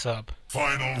tighten this up.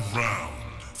 Final round.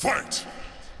 Fight!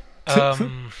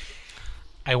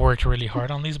 I worked really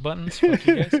hard on these buttons. Fuck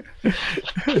you guys.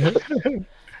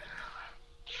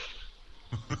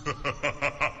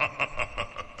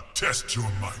 Test your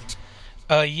might.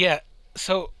 Yeah.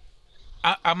 So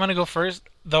I'm gonna go first.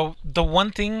 The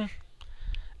one thing,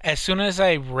 as soon as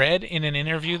I read in an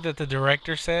interview that the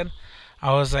director said,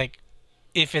 I was like,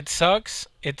 if it sucks,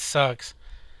 it sucks.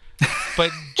 But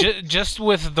just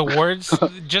with the words,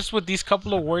 just with these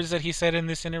couple of words that he said in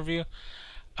this interview,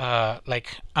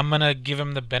 like I'm gonna give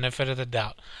him the benefit of the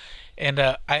doubt. And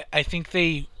I think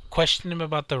they questioned him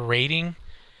about the rating,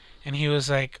 and he was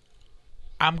like,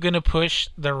 I'm gonna push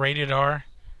the rated R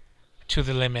to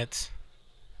the limits.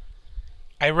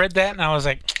 I read that and I was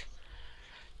like,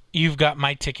 you've got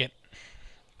my ticket.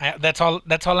 That's all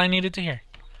I needed to hear.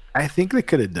 I think they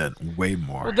could have done way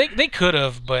more. Well, they could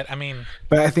have, but I mean,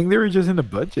 But I think they were just in the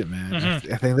budget, man.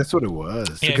 I think that's what it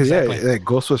was. Yeah, Because exactly.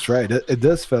 Ghost was right. It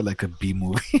does feel like a B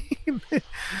movie. well,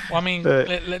 I mean,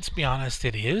 But- let's be honest,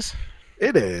 it is.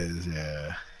 It is,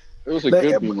 yeah. It was a But-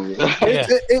 good B movie. Yeah.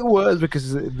 It was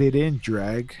because they didn't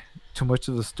drag too much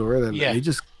of the story. That Yeah. They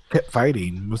just kept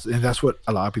fighting, and that's what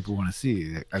a lot of people want to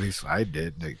see. At least I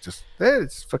did. Like, just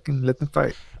it's fucking let them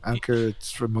fight. I don't care. It's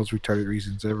for the most retarded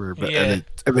reasons ever. But Yeah.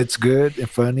 if it's good and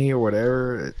funny or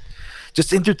whatever,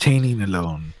 just entertaining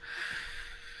alone.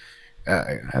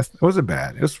 It wasn't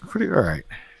bad. It was pretty all right.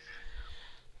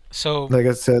 So Like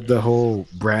I said, the whole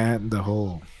brand, the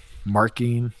whole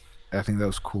marking, I think that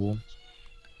was cool.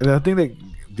 And the thing that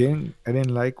I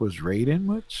didn't like was Raiden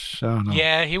much. I don't know.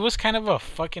 yeah, he was kind of a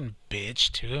fucking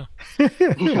bitch too.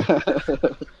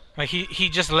 Like he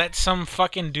just let some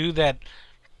fucking dude that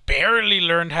barely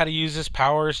learned how to use his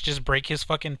powers just break his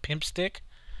fucking pimp stick.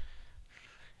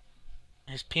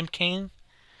 His pimp cane.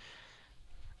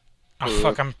 Oh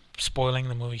fuck, I'm spoiling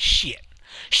the movie. Shit.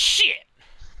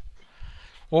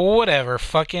 Well, whatever.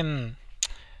 Fucking.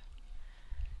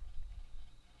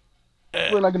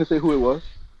 We're not gonna say who it was.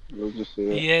 We'll just say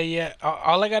that. Yeah.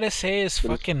 All I gotta say is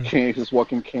fucking. His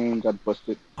walking cane got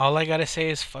busted. All I gotta say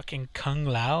is fucking Kung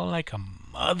Lao like a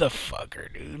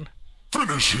motherfucker, dude.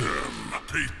 Finish him.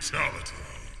 Fatality.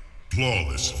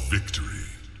 Flawless victory.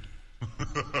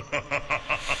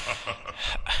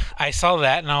 I saw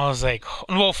that and I was like,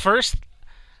 well, first,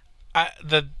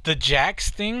 the Jax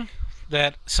thing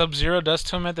that Sub-Zero does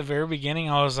to him at the very beginning,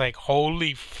 I was like,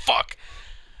 holy fuck,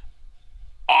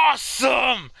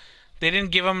 awesome! They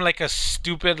didn't give him like a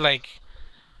stupid like,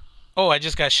 oh, I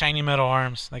just got shiny metal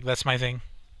arms. Like that's my thing.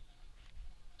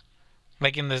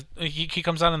 Like in the he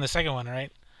comes out in the second one,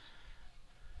 right?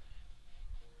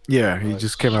 Yeah, he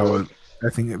just came out with. I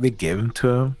think they gave him to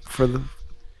him for the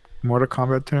Mortal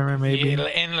Kombat tournament, maybe. Yeah,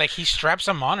 and like he straps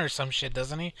him on or some shit,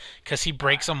 doesn't he? Because he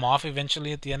breaks him off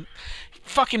eventually at the end.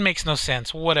 Fucking makes no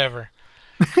sense. Whatever.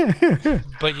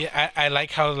 But yeah, I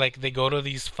like how like they go to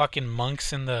these fucking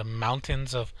monks in the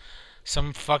mountains of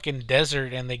some fucking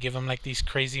desert and they give him like these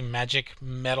crazy magic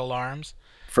metal arms.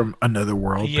 From another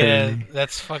world. Yeah, apparently.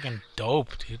 that's fucking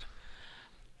dope, dude.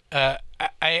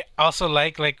 I also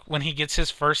like when he gets his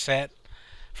first set,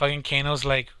 fucking Kano's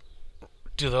like,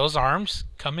 do those arms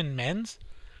come in men's?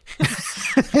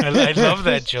 I love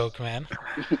that joke, man.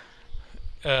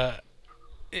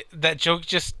 That joke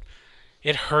just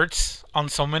it hurts on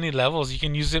so many levels. You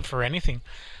can use it for anything,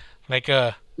 like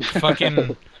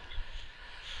fucking.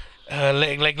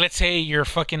 Like let's say you're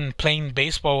fucking playing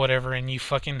baseball, whatever, and you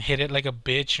fucking hit it like a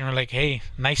bitch, and you're like, "Hey,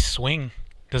 nice swing.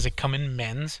 Does it come in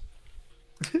men's?"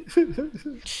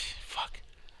 Fuck.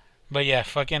 But yeah,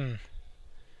 fucking.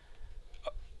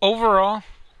 Overall,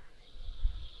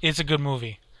 it's a good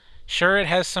movie. Sure, it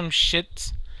has some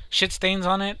shit stains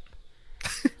on it,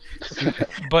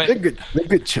 but They're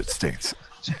good shit stains.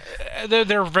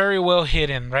 they're very well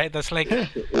hidden, right? That's like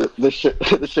The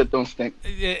shit don't stink.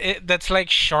 that's like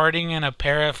sharding in a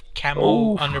pair of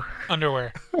camo Oh.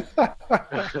 underwear.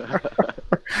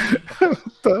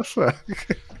 The fuck?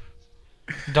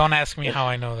 Don't ask me how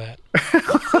I know that.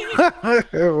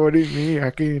 What do you mean? How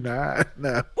can you not?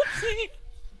 No.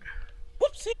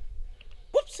 Whoopsie,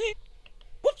 whoopsie,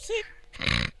 whoopsie,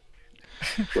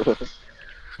 whoopsie.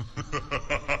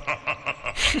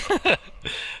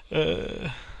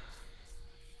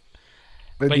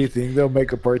 But But- do you think they'll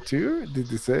make a part 2? Did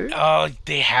they say? Oh,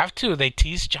 they have to. They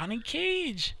tease Johnny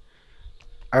Cage.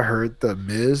 I heard the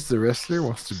Miz, the wrestler,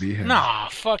 wants to be him. Nah,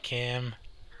 fuck him.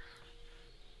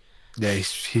 Yeah,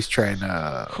 he's trying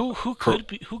Who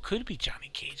could be Johnny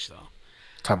Cage though?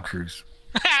 Tom Cruise.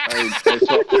 I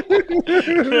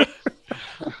saw,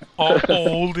 All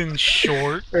old and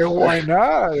short. Hey, why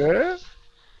not? Eh?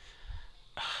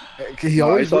 He no, I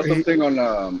always saw something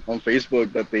on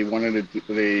Facebook that they wanted to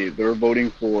they were voting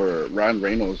for Ryan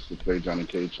Reynolds to play Johnny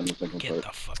Cage in the second Get part. the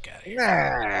fuck out of here.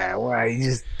 Nah, why? He's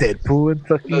just Deadpool and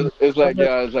fucking. It's like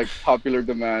it's like popular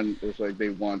demand. It's like they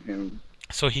want him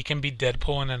So he can be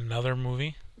Deadpool in another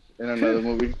movie? in another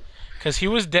movie. Because he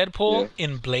was Deadpool Yeah.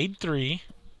 in Blade 3.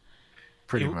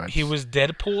 Pretty he, much. He was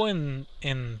Deadpool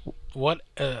in what?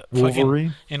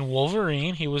 Wolverine. In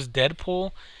Wolverine. He was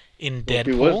Deadpool in Well,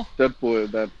 he was Deadpool. Deadpool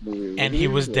in that movie. And wasn't he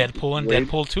was Like, Deadpool in Wade?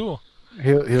 Deadpool 2.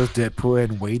 He was Deadpool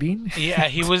and Waiting. Yeah,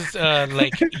 he was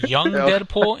like young Yeah.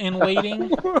 Deadpool in Waiting.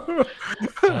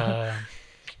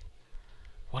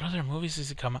 What other movies does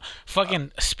he come out?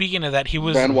 Fucking speaking of that, he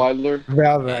was Van Wilder.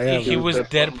 he was Deadpool in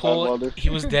Van Deadpool. Wilder. He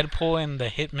was Deadpool in The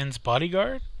Hitman's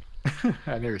Bodyguard.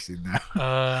 I never seen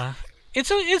that.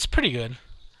 It's pretty good.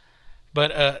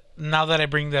 But now that I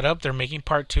bring that up, they're making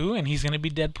part 2, and he's gonna be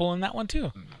Deadpool in that one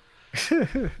too.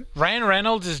 Ryan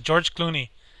Reynolds is George Clooney,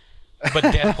 but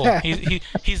Deadpool.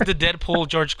 He's the Deadpool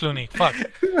George Clooney. Fuck.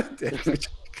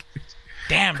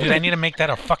 Damn, dude, I need to make that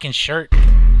a fucking shirt.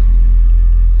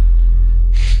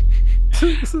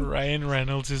 Ryan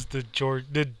Reynolds is the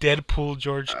Deadpool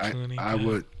George Clooney. I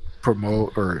would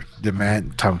promote or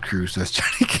demand Tom Cruise as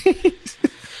Johnny Cage.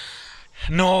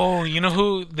 No, you know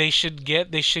who they should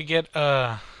get? They should get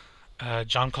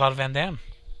Jean-Claude Van Damme.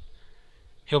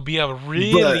 He'll be a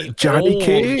really But Johnny old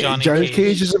Cage. Johnny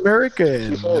Cage is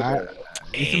American. He's old.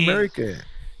 He's Hey. American.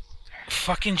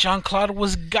 Fucking Jean-Claude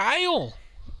was Guile.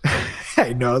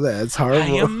 I know that. It's I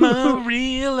horrible. am a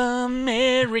real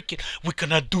American. We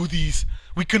cannot do this.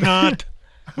 We cannot.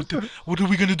 What are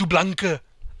we gonna do, Blanca?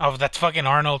 Oh, that's fucking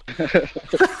Arnold.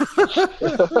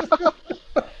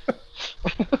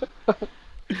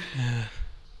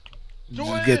 You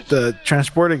get the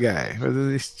transporter guy.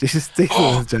 Just stay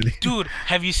Oh, Johnny. dude,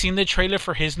 have you seen the trailer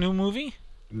for his new movie?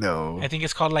 No. I think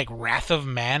it's called like Wrath of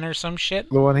Man or some shit.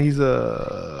 The one he's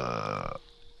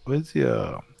what is he,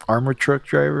 armor truck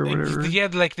driver or whatever? Yeah,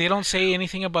 like they don't say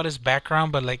anything about his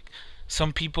background, but like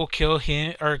some people kill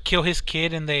him or kill his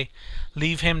kid and they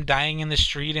leave him dying in the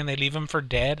street and they leave him for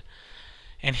dead.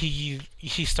 And he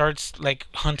starts like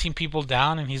hunting people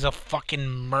down and he's a fucking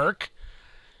merc.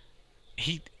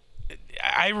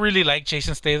 I really like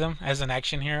Jason Statham as an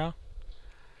action hero.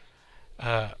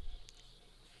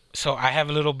 So I have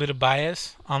a little bit of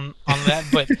bias on that,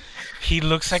 but he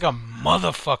looks like a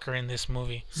motherfucker in this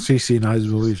movie. So you seen all his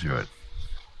movies, right?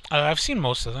 I've seen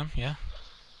most of them, yeah.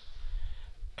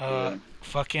 Yeah.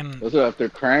 Fucking Also after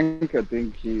Crank, I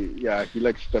think he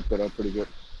like stepped it up pretty good.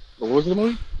 What was the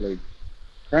movie? Like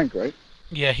Crank, right?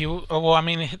 yeah. Well, I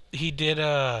mean, he did.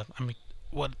 I mean,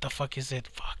 what the fuck is it?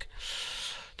 Fuck.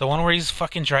 The one where he's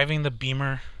fucking driving the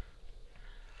Beamer,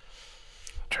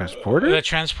 Transporter? the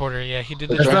Transporter. Yeah, he did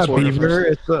the It's not Transporter. Beamer,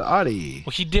 First. it's an Audi.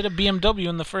 Well, he did a BMW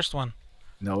in the first one.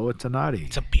 No, it's an Audi.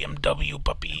 It's a BMW,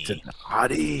 puppy. It's an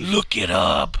Audi. Look it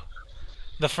up.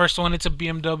 The first one, it's a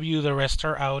BMW. The rest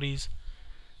are Audis.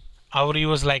 Audi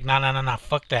was like, nah,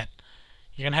 fuck that.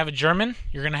 You're gonna have a German.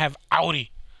 You're gonna have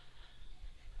Audi.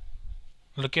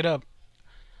 Look it up.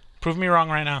 Prove me wrong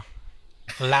right now.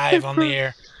 Live on the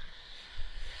air.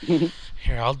 Here,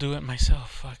 I'll do it myself.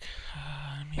 Fuck.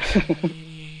 Let me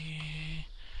see.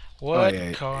 What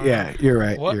Oh, car? yeah, you're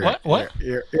right. What? You're What? Right, What?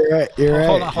 You're right. You're right.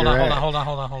 Hold on. Hold you're on. right. Hold on.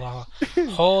 Hold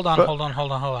on.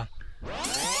 Hold on. Hold on.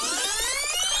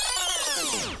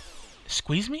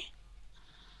 Squeeze me?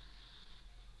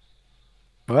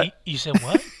 What? You said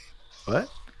what? What?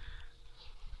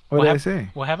 What What did I hap- say?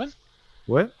 What happened?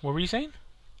 What? What were you saying?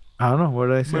 I don't know. What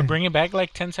did I say? Bring it back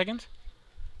like 10 seconds?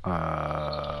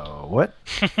 What?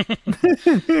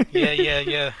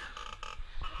 Yeah.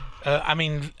 I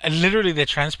mean, literally, the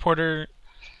Transporter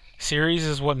series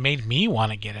is what made me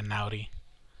want to get an Audi.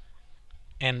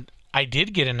 And I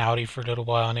did get an Audi for a little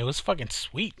while, and it was fucking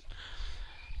sweet.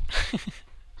 I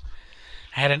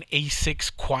had an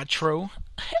A6 Quattro.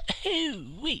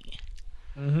 Wee.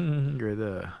 You're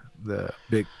the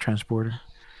big transporter.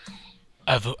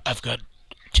 I've got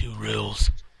 2 rules: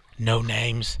 no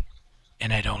names,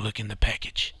 and I don't look in the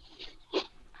package.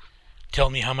 Tell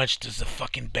me, how much does the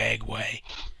fucking bag weigh?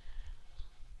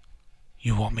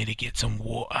 You want me to get some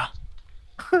water?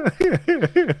 I'm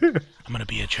gonna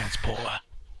be a transporter.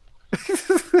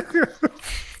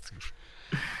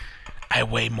 I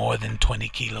weigh more than 20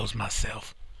 kilos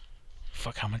myself.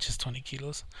 Fuck, how much is 20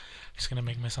 kilos? I'm just gonna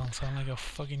make myself sound like a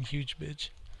fucking huge bitch.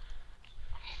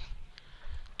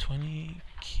 20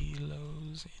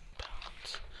 kilos in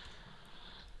pounds.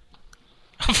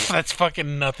 That's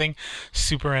fucking nothing.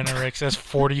 Super anorexic. That's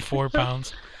 44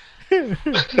 pounds.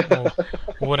 Oh,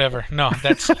 whatever. No,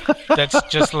 that's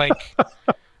just like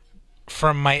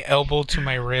from my elbow to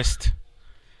my wrist.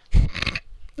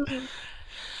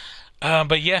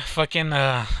 But yeah, fucking,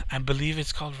 I believe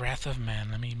it's called Wrath of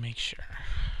Man. Let me make sure.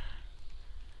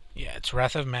 Yeah, it's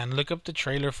Wrath of Man. Look up the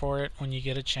trailer for it when you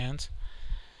get a chance.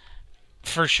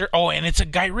 For sure. Oh, and it's a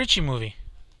Guy Ritchie movie.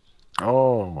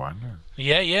 Oh, I know.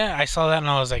 Yeah, I saw that and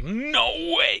I was like, no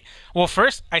way. Well,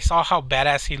 first I saw how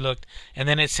badass he looked, and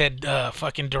then it said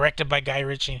fucking directed by Guy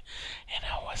Ritchie, and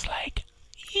I was like,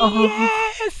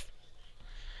 yes.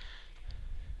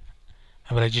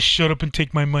 But I just shut up and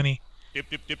take my money. Dip,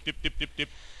 dip, dip, dip, dip, dip, dip.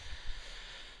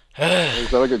 Is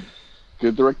that like a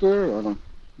good director? Or no?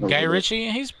 Guy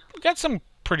Ritchie, he's got some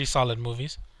pretty solid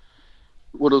movies.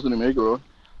 What else did he make, bro?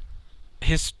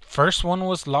 His first one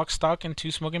was Lock, Stock, and Two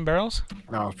Smoking Barrels.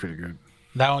 That was pretty good.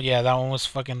 That one was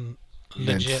fucking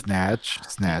legit. Then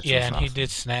Snatch. Yeah, was and he awesome. did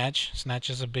Snatch. Snatch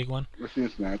is a big one. I've seen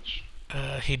Snatch.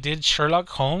 He did Sherlock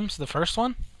Holmes, the first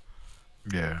one,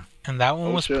 Yeah. and that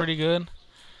one Oh, was shit. pretty good.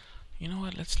 You know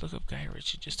what? Let's look up Guy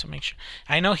Ritchie just to make sure.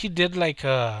 I know he did like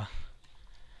the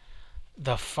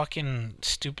fucking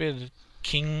stupid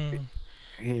King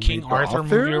He King made the Arthur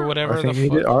movie or whatever I think the he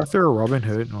did fuck. Arthur or Robin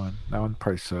Hood one. That one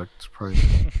probably sucked. Probably.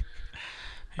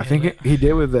 I think that- he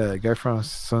did with the guy from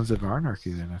Sons of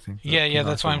Anarchy. Then I think. the Yeah, King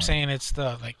that's Arthur why I'm one. saying it's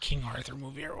the like King Arthur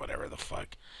movie or whatever the fuck.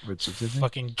 What's his name?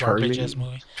 Fucking garbage ass Charlie-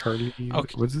 movie. Charlie.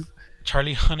 Okay. What's it?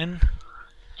 Charlie Hunnam.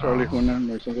 Charlie Oh. Hunnam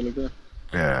or something like that.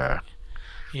 Yeah.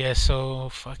 Yeah, so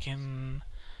fucking.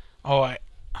 Oh, well,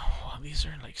 these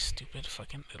are like stupid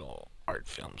fucking little art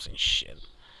films and shit.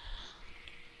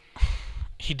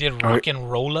 He did Rock and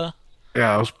Rolla,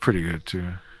 Yeah, that was pretty good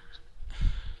too.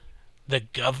 The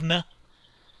Governor,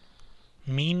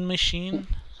 Mean Machine.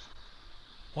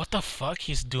 What the fuck?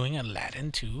 He's doing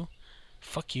Aladdin too?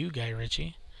 Fuck you, Guy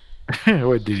Ritchie.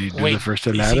 What did he do? Wait, The first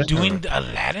is Aladdin? he doing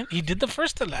Aladdin? He did the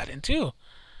first Aladdin too.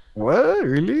 What?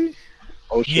 Really?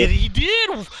 Oh Yeah, shit! he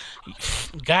did.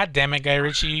 God damn it, Guy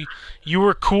Ritchie. You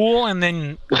were cool, and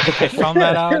then I found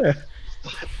that out.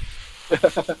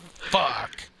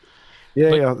 Fuck. Yeah,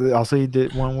 But- yeah. Also, he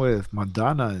did one with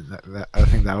Madonna. I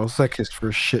think that was like his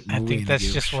first shit movie. I and think he that's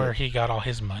gave a just where shit. he got all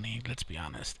his money. Let's be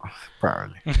honest.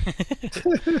 Probably.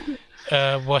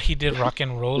 Well, he did Rock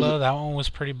and Rolla. That one was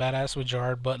pretty badass with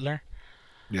Gerard Butler.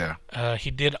 Yeah.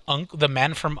 He did The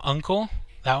Man from Uncle.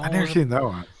 That I one never was seen that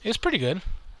one. it was pretty good.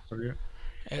 Okay.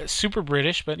 Super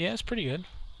British, but yeah, it's pretty good.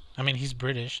 I mean, he's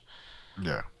British.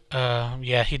 Yeah.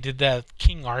 Yeah, he did that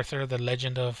King Arthur, the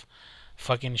Legend of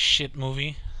fucking shit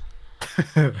movie.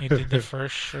 He did the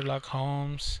first Sherlock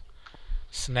Holmes,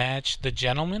 Snatch, The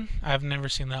Gentleman. I've never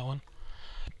seen that one.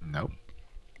 Nope.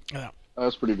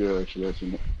 That's pretty good actually. I've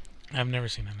seen it. I've never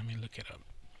seen it. Let me look it up.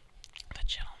 The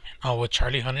Gentleman. Oh, with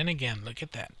Charlie Hunnam again. Look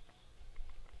at that.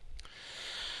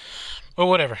 Well,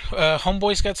 whatever.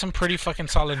 Homeboy's got some pretty fucking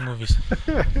solid movies.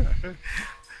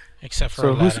 Except for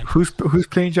So Aladdin. who's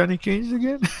playing Johnny Cage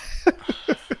again?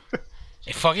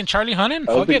 Hey, fucking Charlie Hunnam? I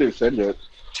don't Fuck think it. they've said yet.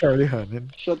 Charlie Hunnam.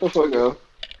 Shut the fuck up.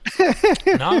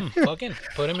 No, fucking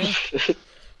put him in.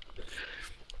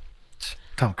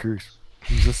 Tom Cruise.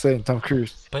 I'm just saying, Tom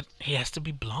Cruise. But he has to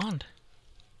be blonde.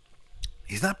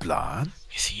 He's not blonde.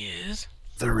 Yes, he is.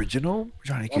 The original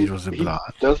Johnny Cage wasn't blonde.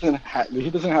 He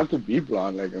doesn't have to be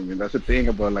blonde. Like I mean, that's the thing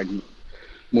about like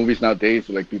movies nowadays.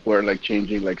 Like people are like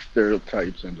changing like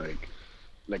stereotypes and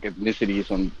like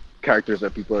ethnicities on characters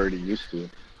that people are already used to.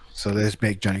 So let's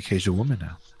make Johnny Cage a woman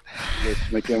now.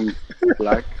 Let's make him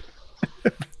black.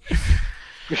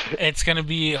 It's gonna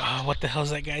be what the hell's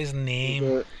that guy's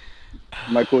name?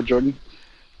 Michael Jordan.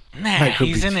 Nah, Michael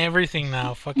he's B. in everything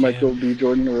now. Fuck Michael him. B.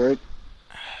 Jordan, right?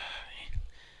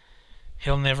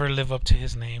 He'll never live up to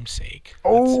his namesake.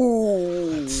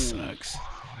 Oh, That sucks.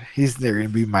 he's never gonna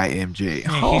be my MJ.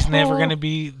 Yeah, he's never gonna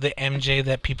be the MJ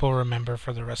that people remember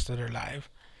for the rest of their life.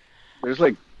 There's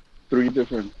like 3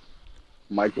 different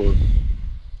Michaels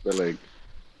that like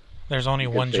There's only you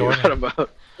can one say that Jordan. about.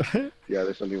 Yeah,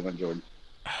 there's only one Jordan.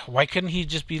 Why couldn't he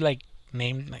just be like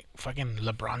named like fucking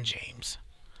LeBron James?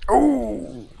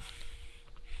 Oh,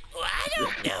 I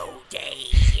don't know,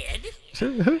 David.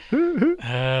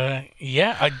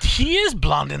 Yeah, he is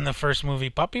blonde in the first movie.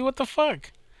 Puppy, what the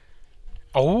fuck?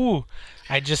 Oh,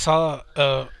 I just saw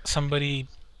somebody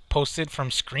posted from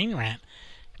Screen Rant.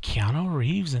 Keanu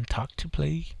Reeves and talk to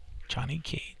play Johnny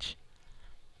Cage.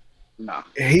 Nah.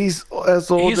 he's as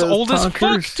old He's as old as Tom fuck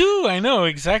Cruise. too. I know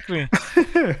exactly.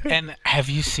 And have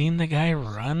you seen the guy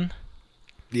run?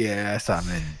 Yeah, I saw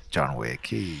him in John Wick.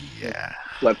 Yeah.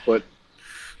 Flatfoot.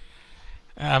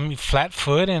 Flat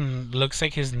foot and looks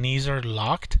like his knees are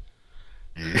locked.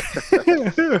 Yeah.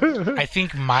 I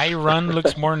think my run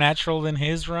looks more natural than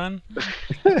his run.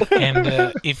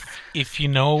 And if you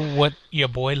know what your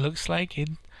boy looks like,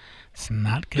 it's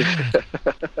not good.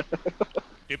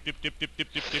 Dip, dip, dip, dip, dip,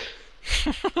 dip, dip.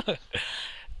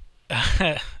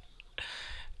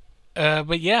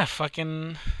 But yeah,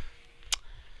 fucking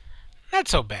not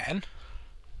so bad.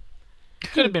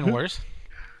 Could have been worse.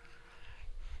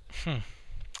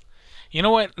 You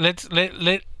know what?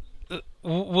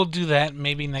 We'll do that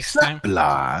maybe next He's time. not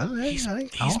blonde. He's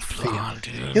blonde,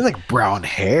 dude. He's like brown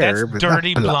hair. That's but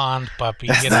dirty not blonde, puppy.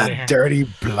 That's Get out not of here. dirty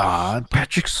blonde.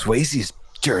 Patrick Swayze's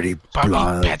dirty Puppy,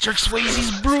 blonde. Patrick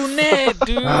Swayze's brunette,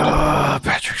 dude.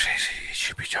 Patrick Swayze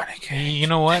should be Johnny Cage. You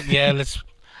know what? Yeah,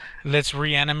 let's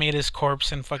reanimate his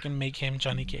corpse and fucking make him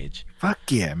Johnny Cage. Fuck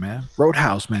yeah, man.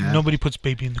 Roadhouse, man. Nobody puts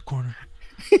baby in the corner.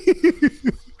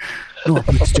 No one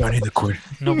puts Johnny in the corner.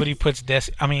 Nobody puts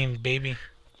baby.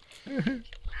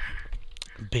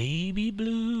 Baby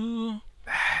blue.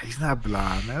 He's not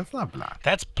blonde. That's not blonde.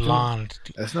 That's blonde.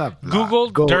 dude. That's not blonde.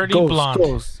 Google dirty blonde.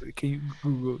 Ghost. Can you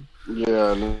Google?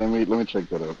 Yeah, let me check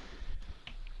that out.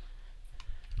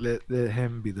 Let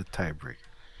him be the tiebreaker.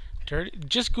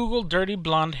 Just Google dirty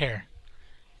blonde hair.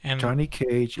 And Johnny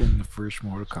Cage in the first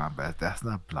Mortal Kombat. That's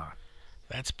not blonde.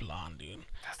 that's blonde, dude.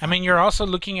 I mean, you're also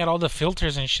looking at all the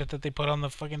filters and shit that they put on the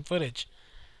fucking footage.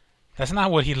 That's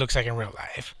not what he looks like in real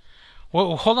life.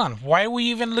 Well, hold on. Why are we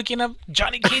even looking up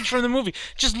Johnny Cage from the movie?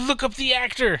 Just look up the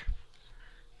actor.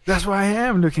 That's why I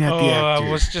am looking at the actor. I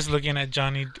was just looking at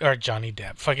Johnny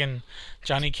Depp. Fucking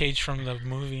Johnny Cage from the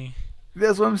movie.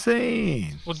 That's what I'm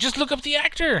saying. Well, just look up the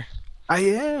actor. I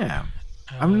am.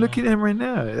 I'm looking at him right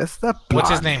now. That's not blonde What's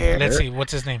his name? hair. Let's see.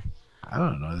 What's his name? I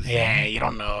don't know. Yeah, you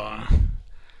don't know.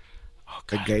 Oh,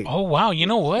 The God. guy. Oh, wow. You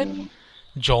know what?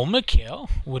 Joel McHale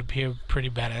would be a pretty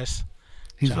badass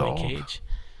He's Johnny old. Cage.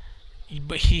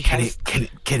 But he Can has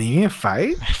he even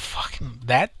fight? fucking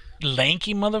that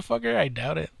lanky motherfucker. I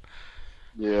doubt it.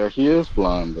 Yeah, he is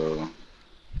blonde though.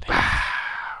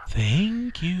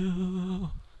 Thank you.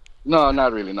 No,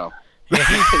 not really. No. Yeah,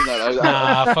 He's not.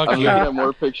 Nah, fuck I'm you. looking at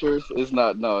more pictures. It's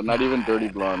not. No, not even dirty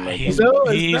blonde. Like He's- No,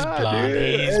 it's he's not, blonde.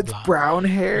 dude. He's It's blonde. brown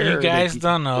hair. You guys Like,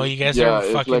 don't know. You guys yeah, are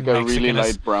it's fucking like a Mexican. really as-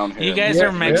 light brown hair. You guys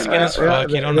are Mexican as fuck.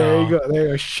 You don't there know. you go. There you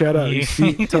go. Shut up. You- You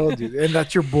see, told you. And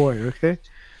that's your boy, okay?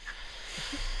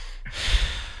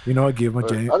 You know what? Give him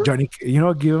a Johnny. You know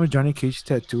what? Give him a Johnny Cage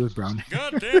tattoo with brown hair.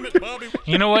 God damn it, Bobby.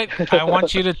 You know what? I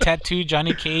want you to tattoo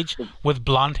Johnny Cage with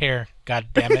blonde hair. God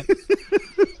damn it.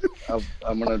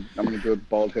 I'm gonna do it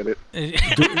bald headed.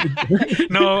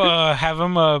 No, have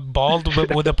him bald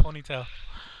with a ponytail.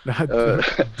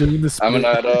 Doing the split. I'm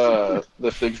gonna add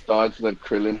the 6 dots that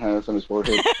Krillin has on his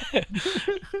forehead.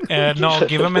 No,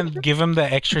 give him the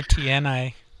extra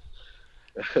TNI.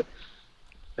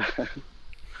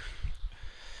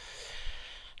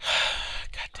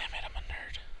 God damn it,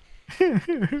 I'm a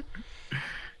nerd.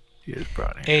 He is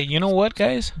brown hair. Hey, you know what,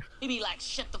 guys? He be like,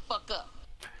 shut the fuck up.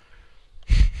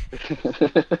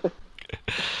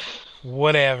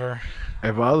 Whatever.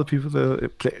 Of all the people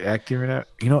that play acting right now,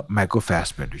 you know what? Michael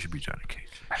Fassbender should be Johnny Cage.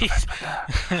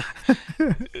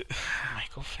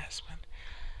 Michael Fassbender.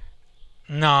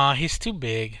 Nah, he's too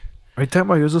big. Are you talking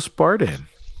about he was a Spartan?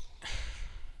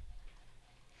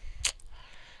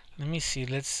 Let me see.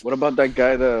 Let's What about that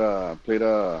guy that played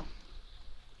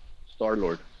Star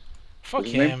Lord? fuck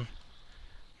What's his name? him.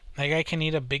 That guy can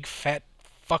eat a big fat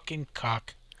fucking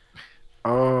cock.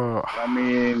 Oh, I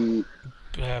mean,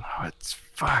 it's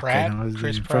fuck. Pratt? I know his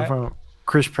Chris name. Pratt? From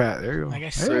Chris Pratt. There you go. That guy Hey.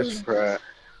 sucks. Chris Pratt.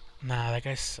 Nah, that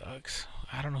guy sucks.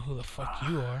 I don't know who the fuck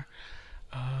you are.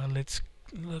 Let's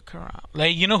look around.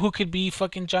 Like, you know who could be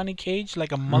fucking Johnny Cage?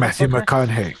 Like a Matthew motherfucker.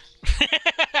 McConaughey.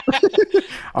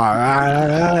 all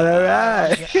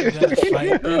right.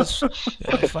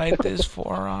 Gotta fight this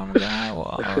forearm guy. Well,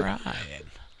 all right.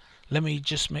 Let me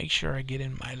just make sure I get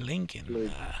in my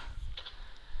Lincoln.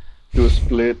 Do a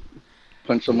split,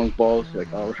 punch someone's balls.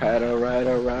 Like, all right.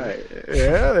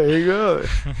 Yeah, there you go.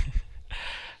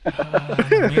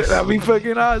 Let me That'd be see.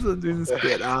 fucking awesome doing the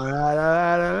spit. All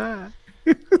right.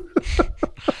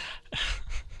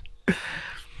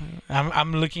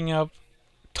 I'm looking up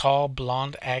tall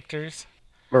blonde actors.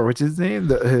 Or what's his name?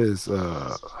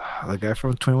 The guy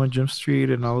from 21 Jump Street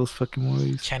and all those fucking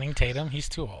movies. Channing Tatum. He's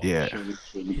too old. Yeah.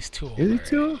 He's too old. Is he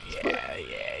too old? Yeah,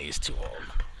 he's too old.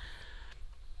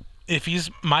 If he's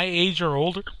my age or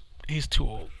older, he's too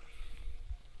old.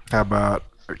 How about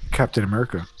Captain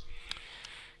America?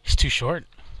 He's too short.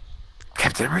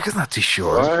 Captain America's not too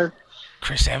short. What?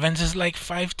 Chris Evans is like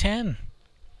 5'10".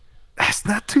 That's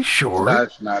not too short.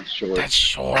 That's not short. That's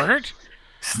short.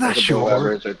 It's not That's above short.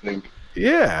 average, I think.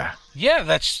 Yeah. Yeah,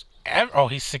 that's. Oh,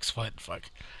 he's 6 foot. Fuck.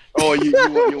 Oh, you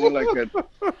want like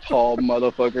a tall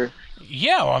motherfucker?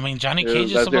 Yeah, well, I mean, Johnny Yeah, Cage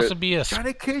is that's supposed it. to be a.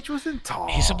 Johnny Cage wasn't tall.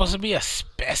 He's supposed to be a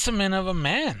specimen of a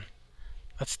man.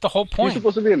 That's the whole He's point.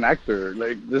 supposed to be an actor.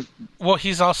 Like this, Well,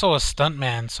 he's also a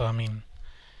stuntman, so I mean,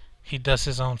 he does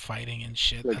his own fighting and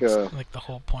shit. Like That's like the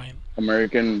whole point.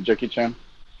 American Jackie Chan.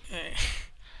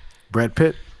 Brad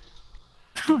Pitt.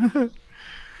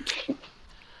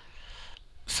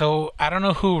 So I don't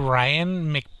know who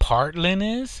Ryan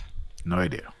McPartlin is. No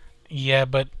idea. Yeah,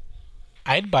 but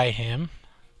I'd buy him.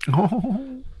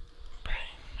 Oh.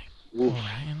 Oof.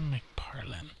 Ryan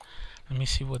McPartlin. Let me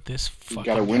see what this fucking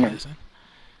got a guy winner. is in.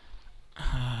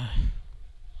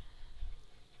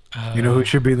 You know who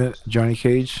should be the Johnny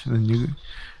Cage? The new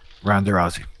Ronda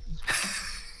Rousey.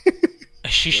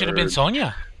 She should have been Word.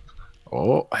 Sonya.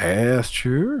 Oh, yeah, that's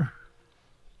true.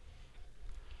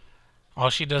 All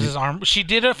she does is arm. She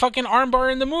did a fucking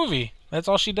armbar in the movie. That's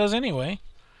all she does anyway.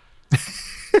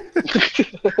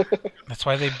 That's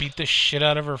why they beat the shit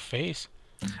out of her face.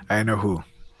 I know who.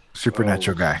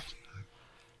 Supernatural guy.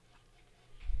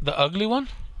 The ugly one?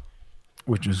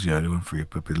 Which is the other one for you,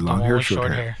 puppy? The Long one hair, or with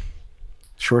short hair?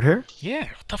 Short hair? Yeah,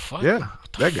 what the fuck? Yeah,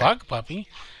 What the that guy. fuck, puppy?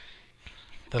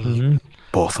 The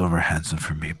Both of them are handsome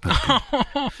for me,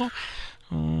 puppy.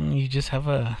 You just have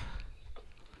a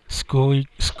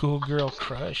schoolgirl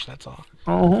crush, that's all.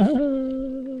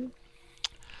 Oh.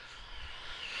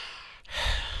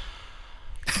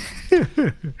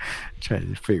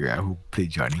 Trying to figure out who played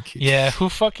Johnny Cage. Yeah, who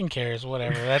fucking cares?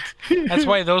 Whatever. That's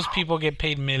why those people get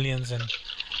paid millions, and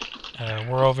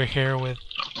we're over here with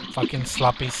fucking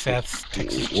sloppy Seth's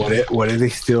Texas chili. What if they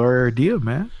steal our idea,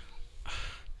 man?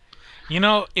 You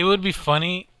know, it would be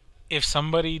funny if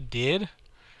somebody did,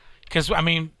 because I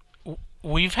mean,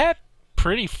 we've had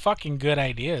pretty fucking good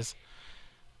ideas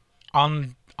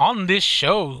on this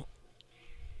show.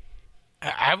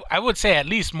 I would say at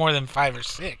least more than 5 or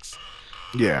 6.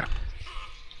 Yeah.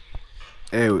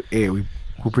 Hey, who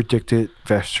predicted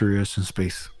Vesterius in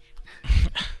space?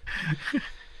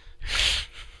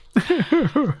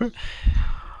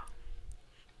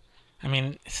 I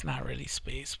mean, it's not really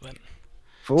space, but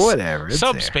For whatever. It's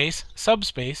subspace.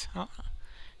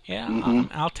 Yeah, Mhm.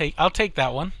 I'll take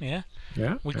that one. Yeah, there.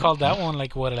 Yeah. we yeah, called that one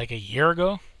like a year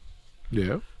ago,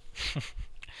 Yeah.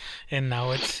 and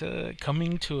now it's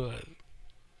coming to a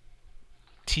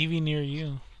TV near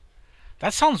you.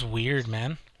 That sounds weird,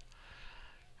 man.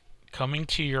 Coming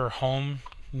to your home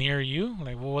near you?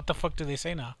 Like, well, what the fuck do they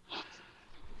say now?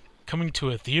 Coming to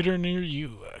a theater near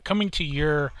you. Coming to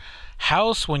your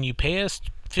house when you pay us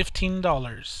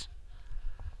 $15.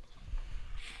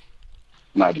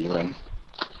 Not even.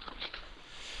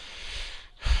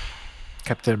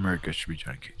 Captain America should be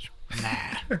Johnny Cage.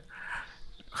 Nah.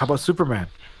 How about Superman?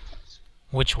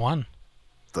 Which one?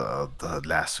 The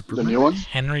last The Superman. new one?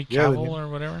 Henry Yeah, the Cavill new- or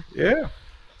whatever? Yeah.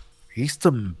 He's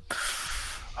a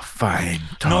fine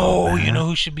No, tall you man. know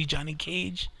who should be Johnny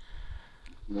Cage?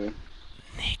 Yeah.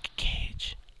 Nick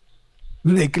Cage.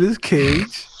 Nicolas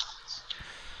Cage.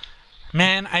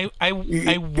 Man, I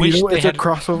You wish know, they it's a had.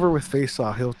 crossover with Face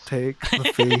Off. He'll take the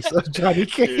face of Johnny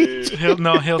Cage.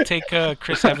 He'll take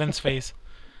Chris Evans' face.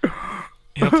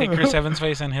 He'll take Chris Evans'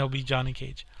 face and he'll be Johnny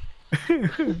Cage.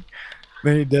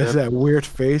 Then he does that weird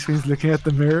face when he's looking at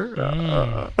the mirror.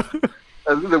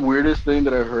 I think the weirdest thing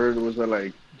that I heard was that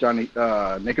like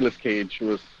Nicolas Cage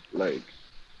was like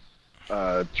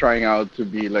trying out to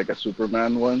be like a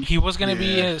Superman one. He was gonna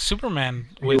be Yeah. a Superman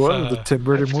He with was the Tim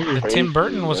Burton movie. Tim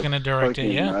Burton was That's gonna direct it.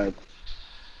 fucking Yeah, nuts.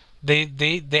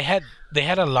 they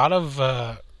had a lot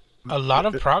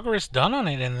of progress done on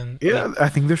it, and then Yeah, I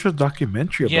think there's a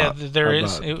documentary yeah, about. there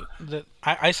is. about-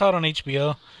 I saw it on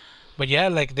HBO, but yeah,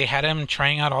 like they had him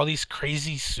trying out all these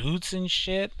crazy suits and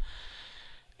shit,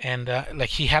 and like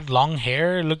he had long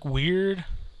hair, it looked weird.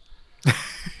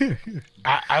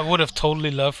 I would have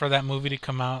totally loved for that movie to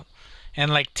come out,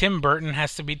 and like Tim Burton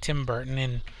has to be Tim Burton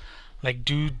and like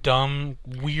do dumb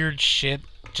weird shit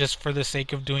just for the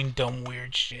sake of doing dumb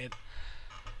weird shit,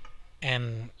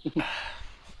 and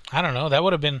I don't know, that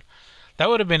would have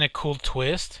been a cool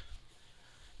twist.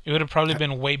 It would have probably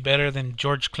been way better than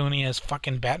George Clooney as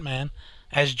fucking Batman,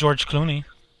 as George Clooney.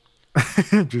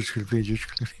 Just George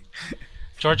Clooney.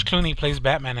 George Clooney plays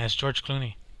Batman as George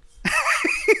Clooney.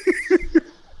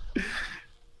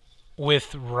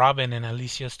 With Robin and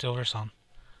Alicia Silverstone.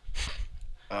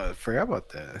 Forgot about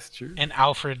that. That's true. And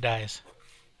Alfred dies.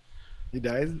 He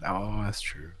dies. Oh, that's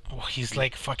true. Oh, he's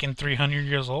like fucking 300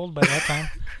 years old by that time.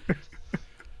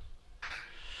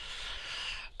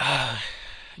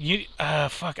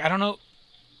 fuck, I don't know.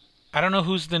 I don't know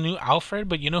who's the new Alfred,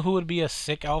 but you know who would be a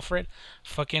sick Alfred?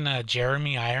 Fucking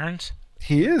Jeremy Irons.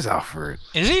 He is Alfred.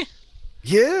 Is he?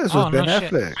 Yes, Oh with no Ben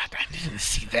shit! Affleck. I didn't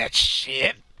see that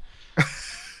shit.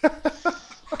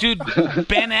 Dude,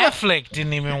 Ben Affleck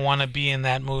didn't even want to be in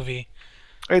that movie.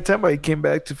 Are you talking about he came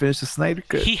back to finish the Snyder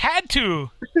Cut? He had to.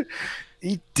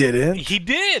 He didn't. He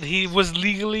did. He was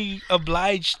legally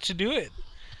obliged to do it.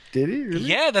 Did he? Really?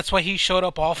 Yeah, that's why he showed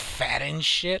up all fat and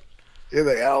shit. You're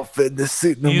like, I don't fit in this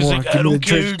suit no He was more. like, Give I me the don't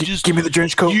care. trench- Just give me the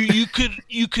trench coat. You could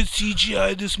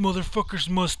CGI this motherfucker's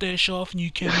mustache off, and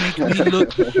you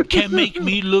can't make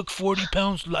me look 40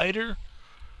 pounds lighter.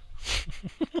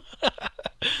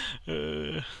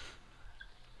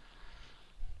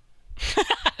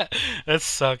 That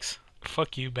sucks.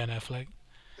 Fuck you, Ben Affleck.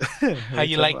 How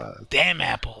you like damn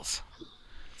apples?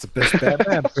 It's the best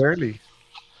Batman, apparently.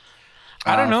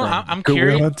 I don't know. From I'm Good Will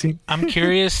curious. Hunting. I'm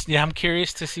curious. Yeah, I'm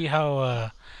curious to see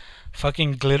how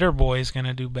fucking Glitter Boy is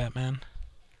gonna do Batman.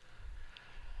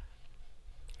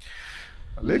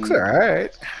 Looks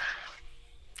alright.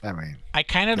 I mean, I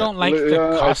kind of don't like the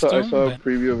Yeah, I costume. saw a but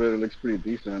preview of it. It looks pretty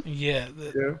decent. yeah,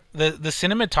 yeah. the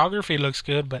cinematography looks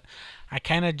good, but I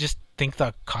kind of just think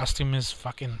the costume is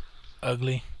fucking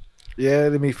ugly. Yeah,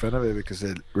 they make fun of it because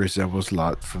it resembles a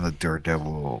lot from the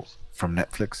Daredevil from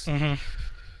Netflix. Hmm.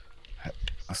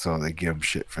 So they give him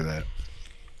shit for that.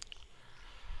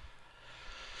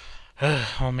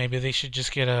 Well, maybe they should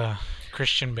just get a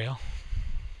Christian Bale.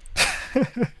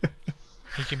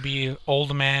 He could be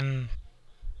old man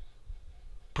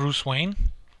Bruce Wayne.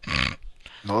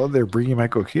 No, they're bringing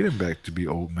Michael Keaton back to be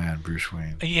old man Bruce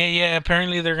Wayne. Yeah.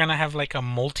 Apparently they're gonna have like a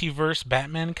multiverse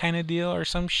Batman kind of deal or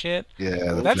some shit.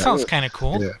 Yeah, That sounds kind of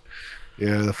cool.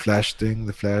 Yeah, the Flash thing,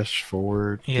 the Flash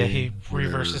forward. Yeah, thing, he where-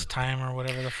 reverses time or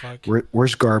whatever the fuck.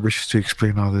 Where's Garbage to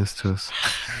explain all this to us?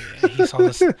 Yeah, he's all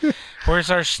this.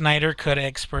 Where's our Snyder Cut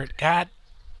expert? God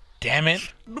damn it!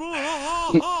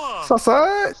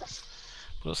 Outside.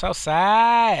 What's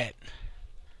outside?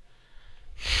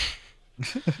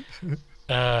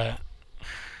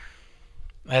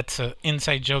 That's an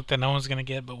inside joke that no one's gonna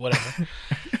get, but whatever.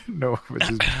 No, but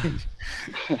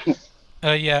just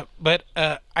Yeah, but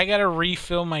I gotta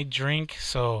refill my drink,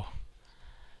 so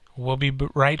we'll be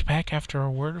right back after a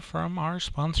word from our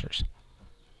sponsors.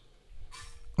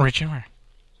 Rich and Rare.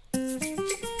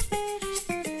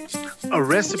 A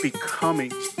recipe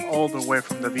coming all the way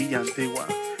from the Villa Antigua,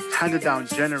 handed down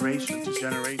generation to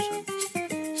generation.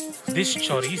 This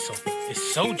chorizo is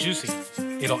so juicy,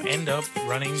 it'll end up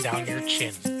running down your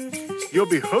chin. You'll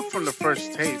be hooked from the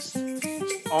first taste,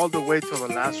 all the way till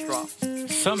the last drop.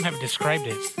 Some have described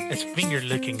it as finger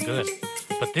looking good,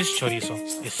 but this chorizo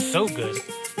is so good,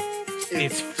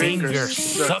 it's finger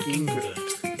sucking good.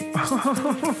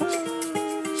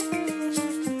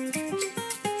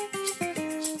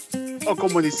 O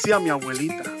como decía mi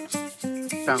abuelita,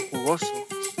 tan jugoso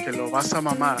que lo vas a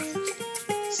mamar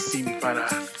sin parar.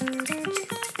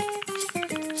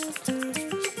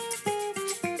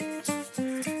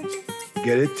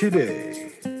 get it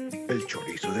today. El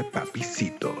chorizo de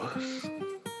papicitos.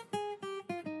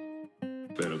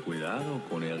 Pero cuidado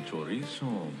con el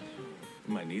chorizo.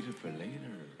 Might need it for later.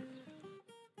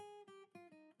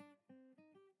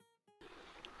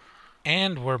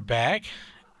 And we're back,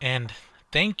 and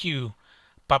thank you,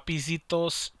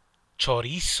 Papicitos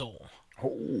Chorizo.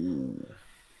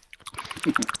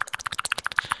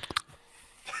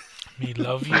 Me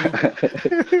love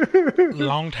you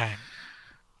long time.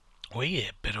 Oye,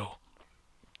 pero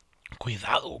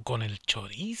cuidado con el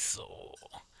chorizo.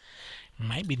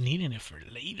 Might be needing it for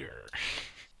later.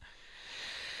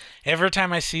 Every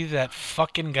time I see that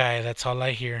fucking guy, that's all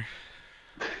I hear.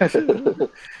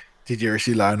 Did you ever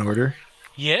see Law and Order?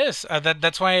 Yes,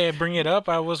 that's why I bring it up.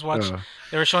 I was watching. Uh.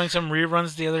 They were showing some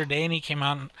reruns the other day, and he came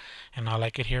out, and all I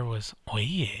could hear was,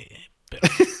 "Oye,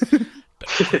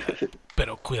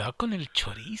 pero cuidado con el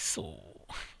chorizo."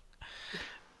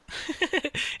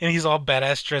 And he's all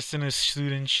badass, dressed in his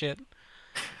suit and shit.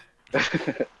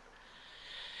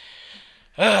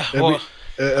 Well,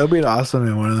 It'll be awesome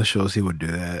in one of the shows he would do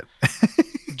that.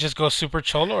 just go super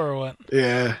cholo or what?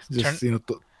 Yeah, just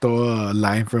throw a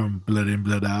line from Blood In,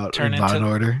 Blood Out Turn in Law and into-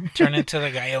 Order. Turn into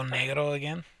the Gallo Negro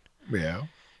again. Yeah.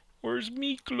 Where's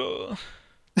Miklo?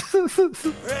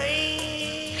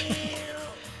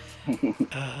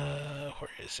 Where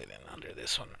is it in under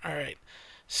this one? All right.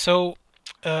 So,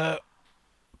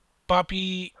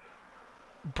 Poppy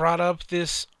brought up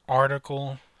this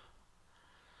article,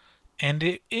 and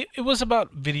it was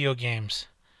about video games.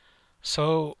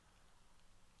 So,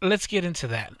 let's get into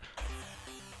that.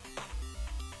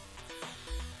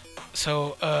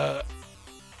 So,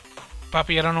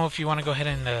 Papi, I don't know if you want to go ahead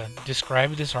and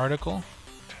describe this article.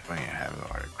 I ain't have the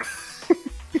article.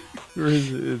 Where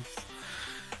is it?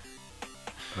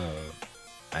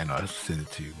 I know I sent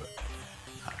it to you, but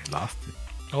I lost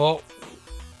it. Well,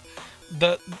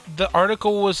 the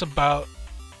article was about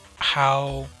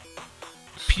how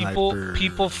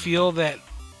people feel that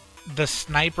the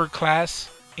sniper class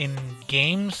in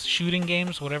games, shooting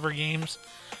games, whatever games,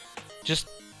 just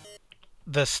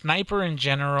the sniper in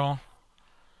general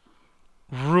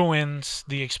ruins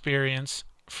the experience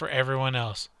for everyone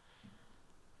else.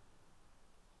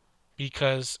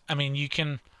 Because, I mean, you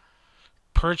can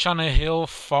perch on a hill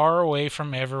far away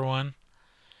from everyone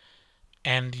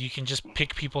and you can just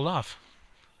pick people off.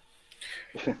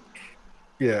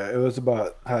 Yeah, it was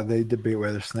about how they debate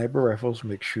whether sniper rifles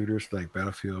make shooters like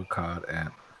Battlefield, COD, and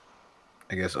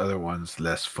I guess other ones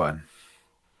less fun.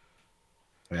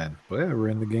 And well, yeah, we're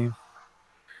in the game.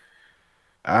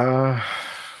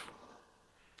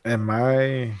 In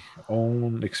my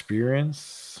own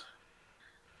experience,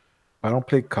 I don't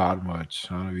play COD much.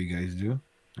 I don't know if you guys do.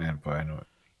 And but I know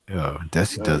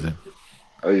Desi doesn't.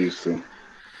 I used to.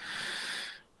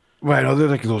 Well, I know they're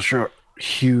like those short,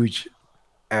 huge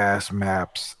ass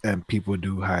maps, and people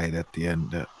do hide at the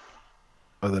end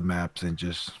of the maps and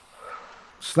just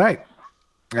snipe.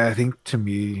 And I think to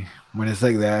me, when it's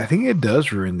like that, I think it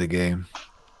does ruin the game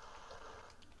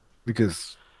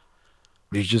because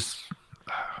you just,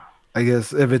 I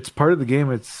guess, if it's part of the game,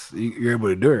 you're able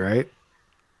to do it, right?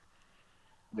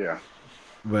 Yeah.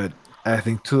 But I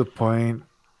think to the point,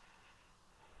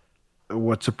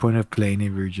 what's the point of playing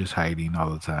if you're just hiding all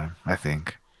the time? I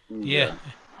think. Yeah.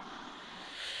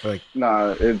 Like,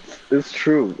 Nah, it's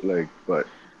true. Like, but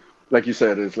like you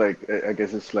said, it's like I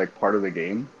guess it's like part of the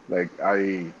game. Like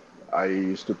I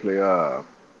used to play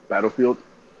Battlefield,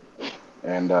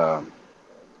 and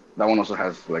that one also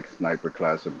has like sniper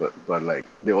class, but like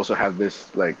they also have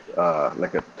this like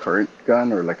a turret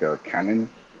gun or like a cannon,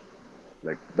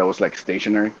 like that was like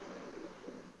stationary,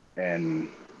 and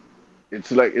it's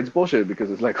bullshit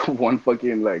because it's like one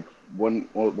fucking like one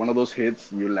of those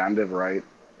hits, you land it right,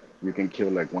 you can kill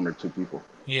like one or two people.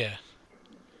 Yeah.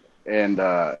 And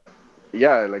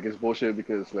yeah, like it's bullshit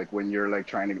because like when you're like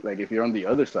trying to like if you're on the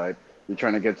other side, you're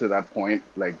trying to get to that point,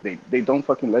 like they don't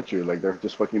fucking let you. Like they're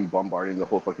just fucking bombarding the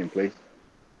whole fucking place.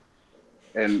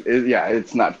 And yeah,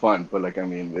 it's not fun, but like I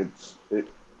mean,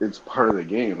 it's part of the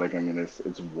game. Like I mean, it's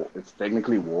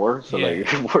technically war, so Yeah.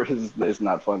 like war is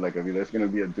not fun. Like I mean, there's gonna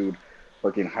be a dude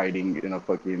fucking hiding in a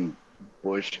fucking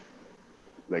bush,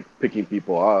 like picking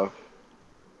people off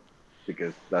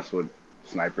because that's what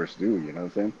snipers do. You know what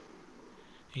I'm saying?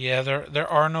 Yeah, there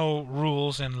are no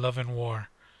rules in Love and War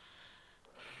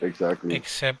Exactly.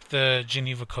 except the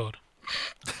Geneva Code.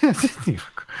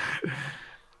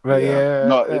 but yeah,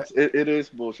 No, it is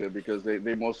bullshit because they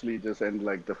mostly just end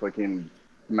like the fucking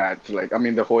match, like I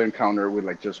mean the whole encounter with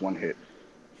like just one hit,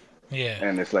 Yeah.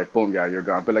 and it's like boom, yeah, you're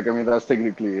gone. But like I mean that's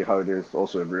technically how it is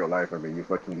also in real life. I mean you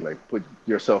fucking like put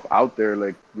yourself out there,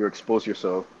 like you expose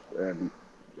yourself, and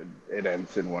it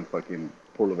ends in one fucking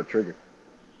pull of a trigger.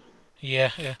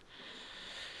 Yeah, yeah.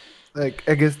 like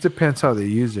I guess it depends how they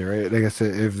use it, right? Like I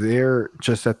said, if they're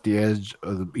just at the edge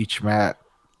of each map,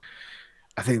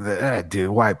 I think that dude,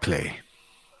 why play?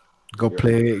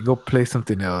 Yeah. Go play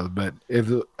something else. But if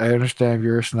I understand if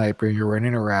you're a sniper and you're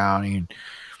running around and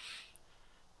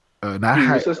not Do you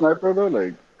high, use a sniper though,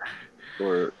 like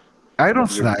or I don't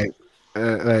you're snipe. you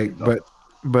Like, don't?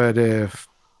 but if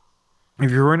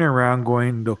you're running around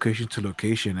going location to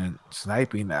location and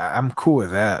sniping, I'm cool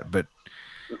with that. But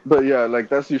But yeah, like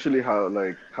that's usually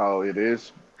how it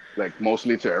is, like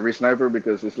mostly to every sniper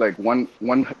because it's like one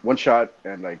shot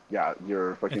and like yeah,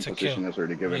 your fucking It's a kill. position is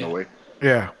already given Yeah. away.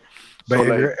 yeah, but So if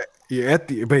like you're you at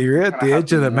kind of the have edge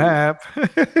to of the move. map.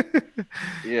 you're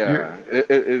Yeah,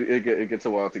 it gets a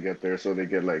while to get there, so they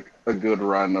get like a good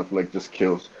run of like just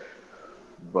kills.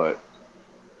 But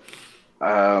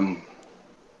um,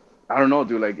 I don't know,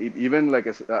 dude. Like even like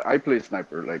I play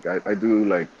sniper. Like I do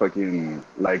like fucking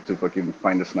like to fucking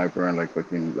find a sniper and like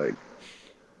fucking like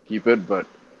keep it. But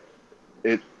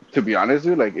it to be honest,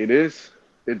 dude, like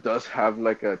it does have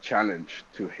like a challenge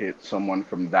to hit someone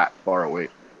from that far away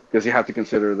because you have to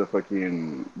consider the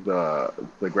fucking the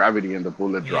gravity and the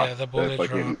bullet drop, Yeah, the the bullet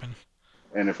fucking drop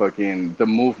and the fucking the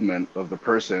movement of the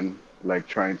person like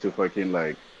trying to fucking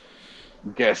like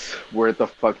guess where the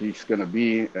fuck he's gonna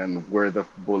be and where the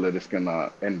bullet is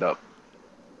gonna end up.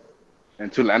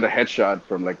 And to land a headshot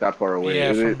from like that far away,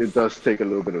 yeah, it does take a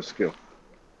little bit of skill.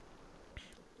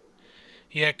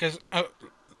 yeah, cause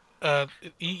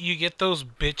you get those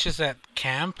bitches at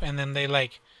camp and then they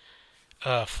like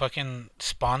fucking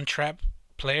spawn trap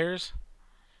players.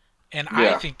 and I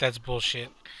Yeah, think that's bullshit.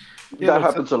 Yeah, that it's,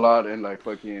 happens a lot in like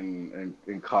fucking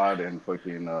in COD and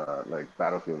fucking like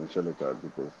Battlefield and shit like that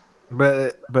because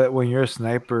but when you're a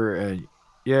sniper,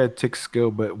 yeah, it takes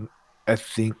skill, but I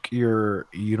think you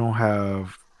don't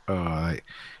have like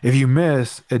if you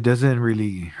miss, it doesn't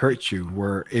really hurt you.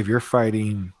 Where if you're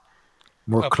fighting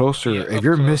more Up, yeah, closer, if up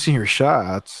you're close. missing your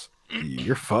shots,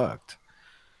 you're fucked.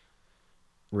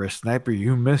 Where a sniper,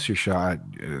 you miss your shot,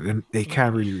 and they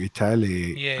can't really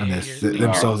retaliate Yeah, unless no, yeah, you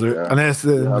have a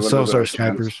little themselves bit are of chance.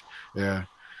 snipers. Yeah,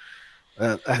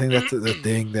 I think that's the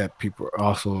thing that people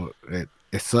also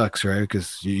it sucks, right?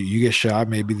 Because you get shot,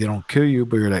 maybe they don't kill you,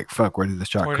 but you're like, fuck, where did the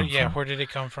shot come from? Where did it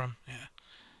come from? Yeah.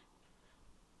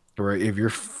 Or if you're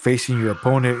facing your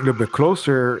opponent a little bit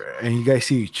closer and you guys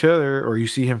see each other, or you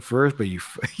see him first, but you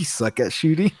suck at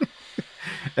shooting,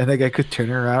 and that guy could turn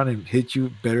around and hit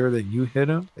you better than you hit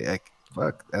him, like,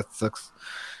 fuck, that sucks,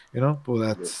 Well,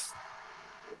 that's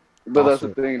But that's the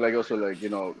also, thing, like also like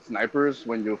snipers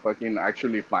when you fucking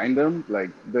actually find them, like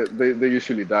they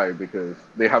usually die because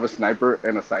they have a sniper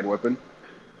and a side weapon.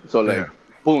 So yeah, like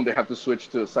boom, they have to switch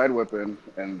to a side weapon,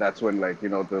 and that's when like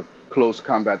the close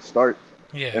combat starts.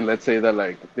 Yeah. And let's say that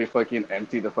like they fucking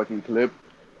empty the fucking clip,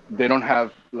 they don't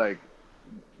have like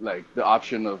the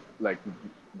option of like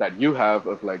that you have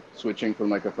of like switching from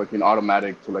like a fucking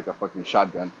automatic to like a fucking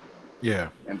shotgun yeah.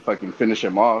 and fucking finish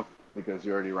him off because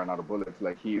you already ran out of bullets.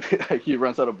 Like he like he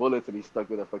runs out of bullets and he's stuck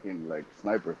with a fucking like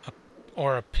sniper.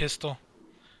 Or a pistol.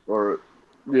 Or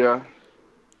yeah.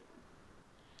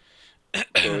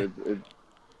 So it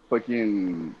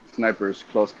fucking snipers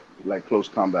close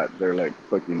combat. They're like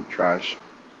fucking trash.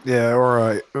 Yeah,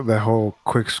 or the whole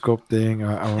quick scope thing.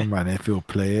 I remember my nephew will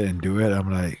play it and do it.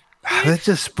 I'm like, that's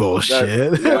just That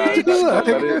bullshit. yeah, that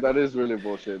is Like, that is really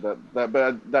bullshit.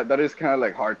 That is kind of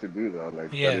like hard to do though.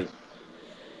 Like that Yeah. is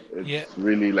Yeah. it's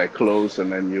really like close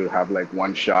and then you have like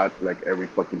one shot like every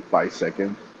fucking 5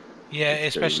 seconds. Yeah,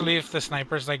 It's crazy. especially if the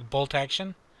sniper's like bolt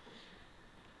action.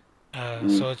 Mm.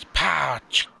 So it's pa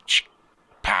ch ch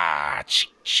pa ch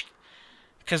ch.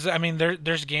 Because I mean,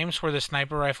 there's games where the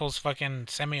sniper rifle's fucking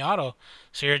semi-auto,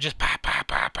 so you're just pa pa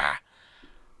pa pa,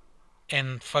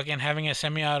 and fucking having a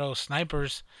semi-auto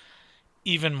sniper's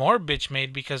even more bitch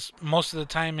made because most of the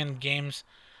time in games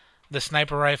the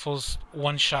sniper rifle's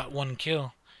one shot, one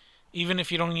kill, even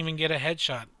if you don't even get a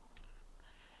headshot.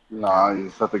 Nah, you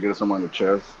just have to get someone in the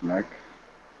chest, neck.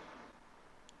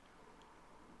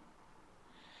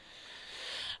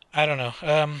 I don't know.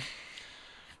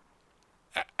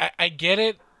 I get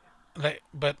it, like,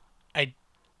 but I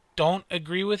don't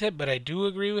agree with it. But I do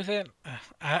agree with it.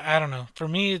 I don't know. For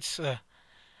me, it's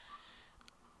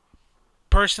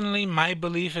personally my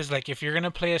belief is like if you're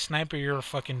gonna play a sniper, you're a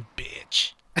fucking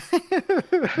bitch.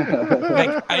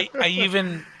 Like I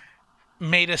even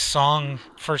made a song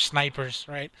for snipers,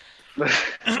 right?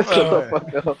 Shut the uh,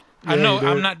 fuck up. I yeah, you know,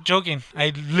 I'm did. not joking.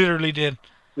 I literally did.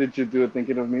 Did you do it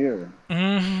thinking of me or?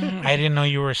 I didn't know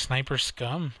you were a sniper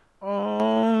scum.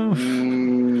 Oh,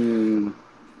 Mm,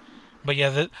 But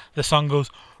yeah, the song goes,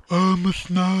 I'm a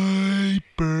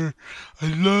sniper. I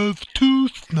love to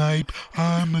snipe.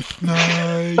 I'm a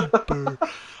sniper.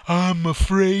 I'm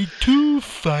afraid to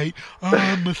fight.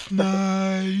 I'm a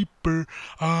sniper.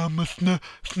 I'm a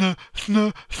sniper.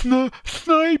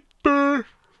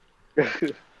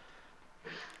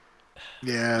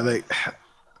 yeah, like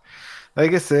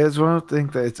I said, it's one of the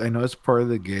things that I know it's part of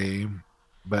the game,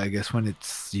 but I guess when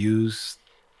it's used,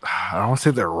 I don't want to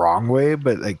say the wrong way,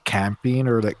 but like camping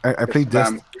or like I it's played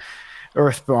spam.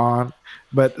 or Spawn,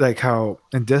 but like how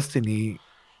in Destiny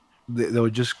they'll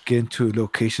just get into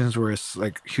locations where it's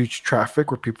like huge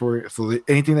traffic where people are, so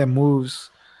anything that moves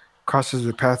crosses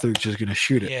the path, they're just gonna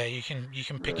shoot it, Yeah, you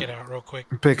can pick it out real quick.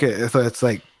 pick it. So it's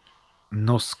like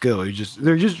no skill. You're just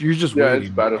Yeah, it's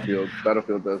waiting. Battlefield.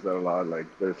 Battlefield does that a lot. Like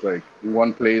there's like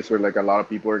one place where like a lot of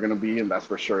people are gonna be, and that's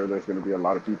for sure. There's gonna be a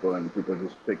lot of people, and people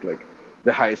just pick like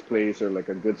the highest place or like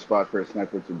a good spot for a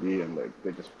sniper to be, and like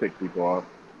they just pick people off.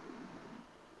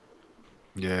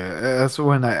 Yeah, that's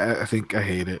when I think I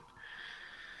hate it.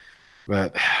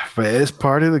 But it's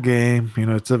part of the game.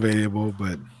 It's available.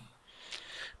 But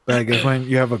I guess when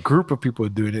you have a group of people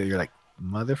doing it, you're like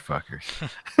motherfuckers.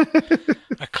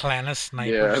 A clan of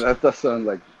Yeah, snipers. that does sound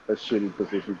like a shitty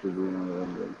position to be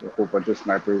in. Like, a whole bunch of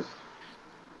snipers,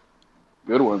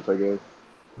 good ones, I guess.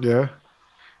 Yeah.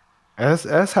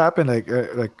 As happened like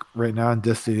right now in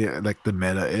Destiny, like the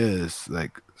meta is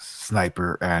like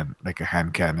sniper and like a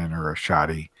hand cannon or a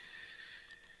shotty,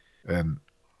 and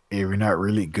if you're not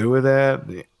really good with that,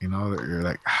 you're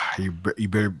like you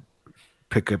better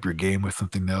pick up your game with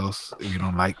something else if you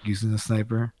don't like using the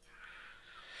sniper.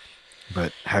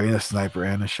 But having a sniper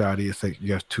and a shotty, it's like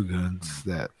you have two guns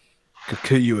that could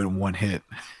kill you in one hit.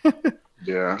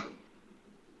 Yeah.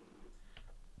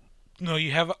 No,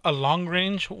 you have a long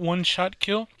range one shot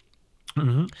kill,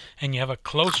 Mm-hmm. and you have a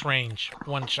close range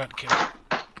one shot kill.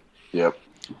 Yep.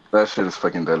 That shit is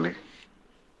fucking deadly.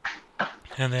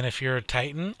 And then if you're a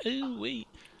Titan, ooh wait.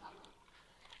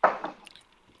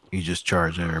 You just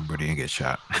charge everybody and get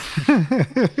shot.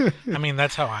 I mean,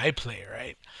 that's how I play,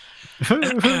 right?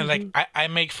 Like, I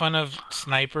make fun of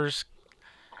snipers,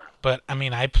 but I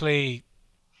mean, I play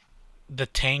the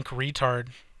tank retard.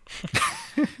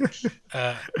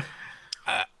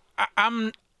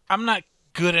 I'm not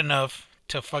good enough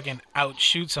to fucking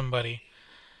outshoot somebody,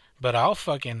 but I'll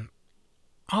charge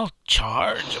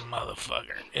a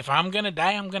motherfucker. If I'm gonna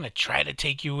die, I'm gonna try to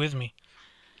take you with me.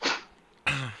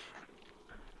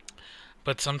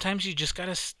 But sometimes you just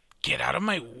gotta get out of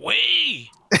my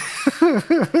way.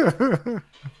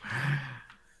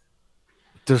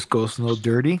 Does Ghost know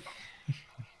dirty?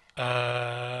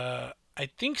 I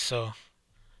think so.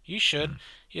 You should.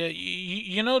 Yeah,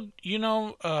 you know,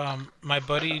 my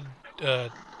buddy,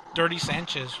 Dirty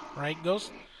Sanchez, right,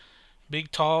 Ghost?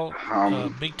 Big tall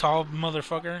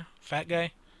motherfucker, fat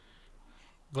guy,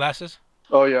 glasses.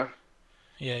 Oh yeah.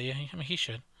 Yeah, I mean, he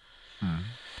should. Hmm.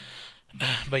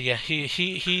 But yeah,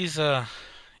 he's a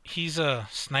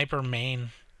sniper main.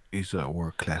 He's a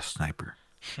world class sniper.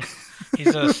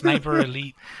 He's a sniper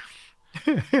elite.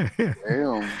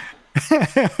 Damn.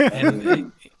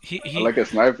 And I like a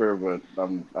sniper, but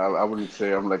I wouldn't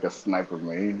say I'm like a sniper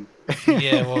main.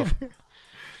 yeah, well,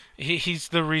 he's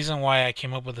the reason why I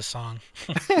came up with the song.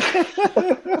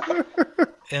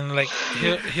 And like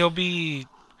he'll be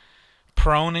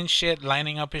prone and shit,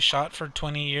 lining up his shot for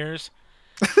 20 years,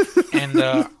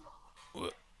 and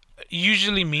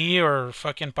usually me or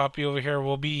fucking Papi over here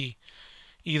will be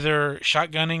either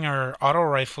shotgunning or auto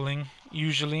rifling,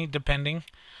 usually depending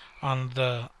on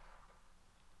the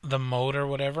mode or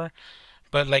whatever.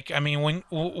 But like, I mean,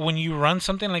 when you run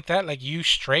something like that, like you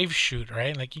strafe shoot,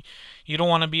 right? Like you don't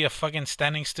want to be a fucking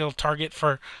standing still target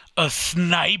for a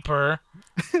sniper.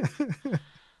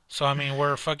 So I mean,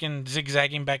 we're fucking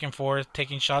zigzagging back and forth,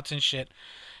 taking shots and shit.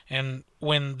 And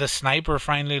when the sniper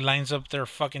finally lines up their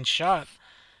fucking shot,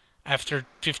 after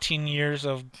 15 years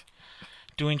of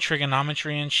doing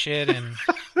trigonometry and shit and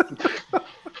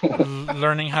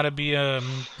learning how to be a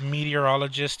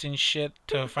meteorologist and shit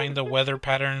to find the weather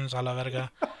patterns a la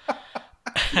verga.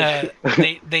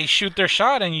 They shoot their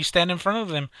shot and you stand in front of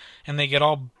them and they get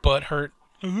all butthurt.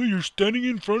 Oh, you're standing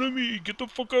in front of me. Get the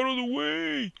fuck out of the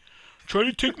way. Try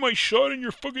to take my shot and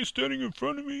you're fucking standing in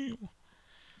front of me.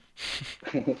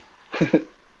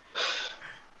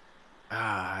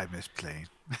 I miss playing.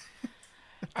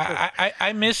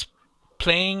 I miss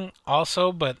playing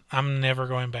also, but I'm never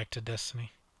going back to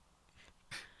Destiny.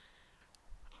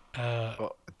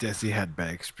 Well, Desi had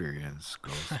bad experience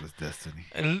Ghost with Destiny.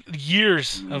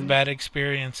 Years of bad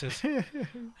experiences,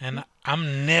 and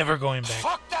I'm never going back.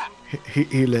 Fuck that!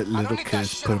 He let little don't need that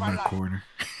kids shit put in him my in a life. corner.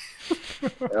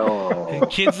 Oh,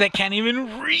 Kids that can't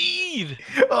even read.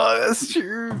 Oh, that's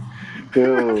true.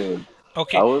 dude.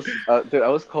 Okay, I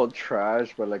was called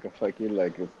trash by like a fucking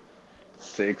like a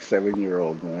 6, 7 year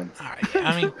old man.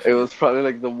 I mean, It was probably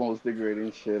like the most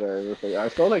degrading shit I ever felt. I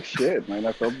felt like shit, man.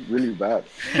 I felt really bad.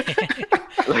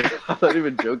 Like I'm not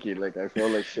even joking. Like I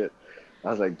felt like shit.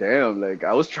 I was like, damn. Like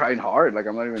I was trying hard. Like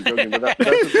I'm not even joking. But that's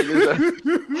the thing is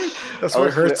that That's I what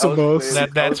was hurts play- the I was most. playing-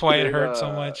 That's I was why it playing, hurt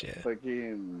so much, yeah.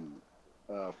 Fucking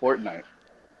Fortnite.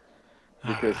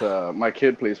 Because my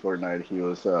kid plays Fortnite. He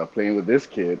was playing with this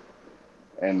kid,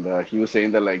 and he was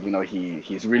saying that like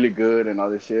he's really good and all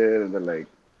this shit, and then like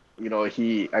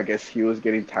I guess he was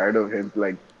getting tired of him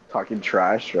like talking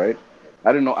trash, right?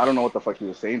 I don't know what the fuck he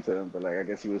was saying to him, but like I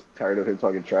guess he was tired of him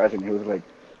talking trash, and he was like,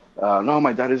 no,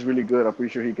 my dad is really good. I'm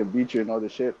pretty sure he can beat you and all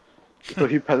this shit. So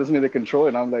he passes me the control,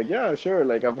 and I'm like, yeah, sure.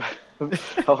 Like, how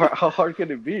hard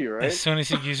can it be, right? as soon as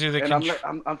he gives you the And I'm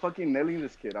control, like, I'm fucking nailing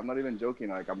this kid. I'm not even joking.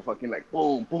 Like, I'm fucking like,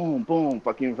 boom, boom, boom,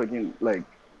 fucking like,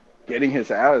 getting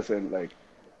his ass, and like,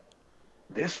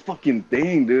 this fucking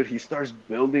thing, dude. He starts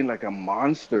building like a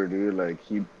monster, dude. Like,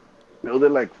 he built it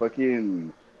like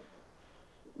fucking,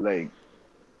 like,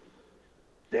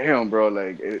 damn, bro.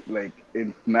 Like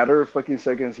in matter of fucking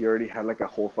seconds, he already had like a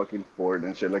whole fucking fort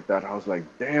and shit like that. I was like,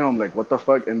 damn, like what the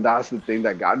fuck? And that's the thing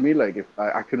that got me. Like, if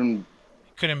I couldn't,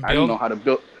 couldn't I didn't know build, how to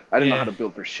build. I didn't know Yeah. how to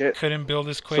build for shit. couldn't build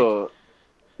as quick. So,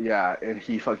 yeah, and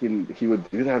he would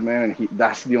do that, man. And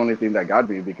that's the only thing that got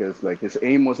me because like his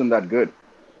aim wasn't that good.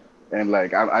 And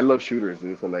like I love shooters,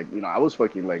 dude. So like I was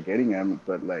fucking like getting him,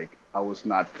 but like I was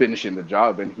not finishing the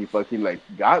job, and he fucking like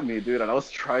got me, dude. And I was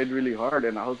trying really hard,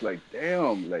 and I was like,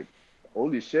 damn, like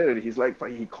holy shit. And he's like,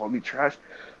 he called me trash.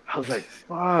 I was like,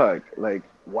 fuck, like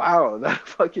wow, that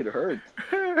fucking hurts.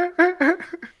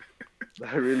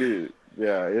 That really,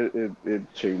 yeah,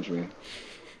 it changed me.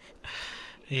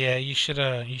 Yeah, you should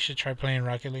try playing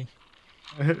Rocket League.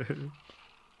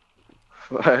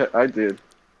 I did.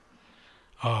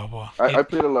 Oh well, I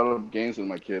played a lot of games with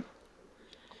my kid.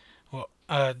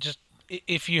 just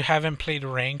if you haven't played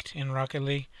ranked in Rocket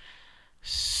League,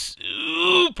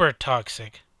 super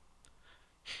toxic.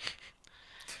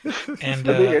 And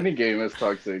I think any game is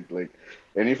toxic. Like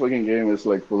any fucking game is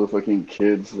like full of fucking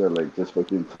kids that like just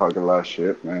fucking talk a lot of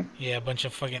shit, man. yeah, a bunch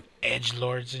of fucking edge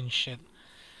lords and shit.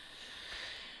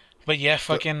 But yeah,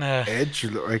 So, fucking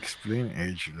explain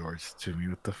edge lords to me.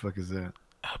 What the fuck is that?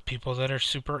 people that are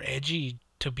super edgy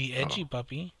to be edgy,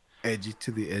 puppy. Edgy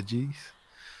to the edgies.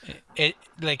 It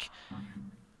like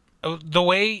the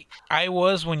way I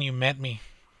was when you met me.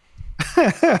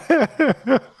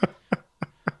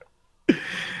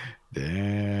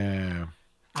 Damn.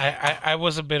 I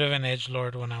was a bit of an edge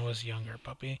lord when I was younger,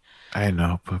 puppy. I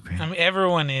know, puppy. I mean,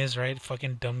 everyone is, right?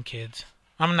 Fucking dumb kids.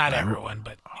 I'm not everyone,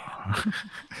 but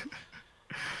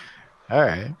All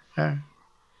right. I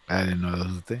didn't know that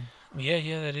was a thing.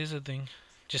 yeah, that is a thing.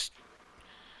 Just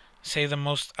say the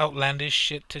most outlandish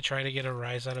shit to try to get a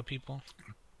rise out of people.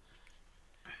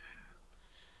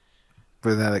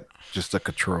 But that like just like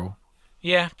a troll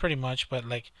Yeah, pretty much, but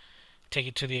like take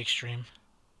it to the extreme.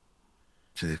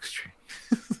 to the extreme.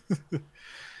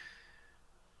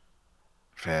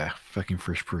 Yeah, fucking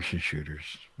first person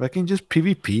shooters. Fucking just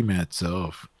PvP man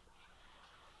itself.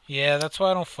 Yeah, that's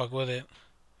why I don't fuck with it.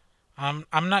 I'm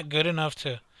not good enough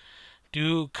to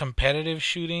do competitive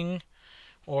shooting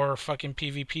or fucking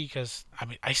PvP because I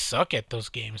mean I suck at those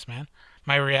games, man.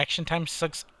 My reaction time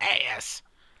sucks ass.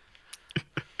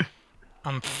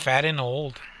 I'm fat and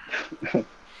old.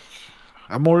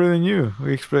 I'm older than you.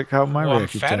 We expect how my Well, I'm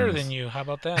reaction fatter time is. than you. How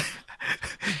about that?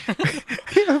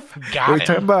 What Got are you him.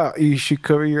 talking about? You should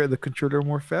cover the controller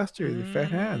more faster. The fat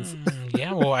hands.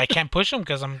 Yeah, well, I can't push them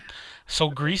because I'm so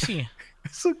greasy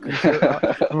So good.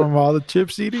 From all the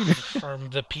chips eating.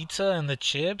 from the pizza and the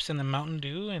chips and the Mountain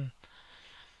Dew and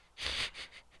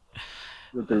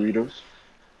The Doritos.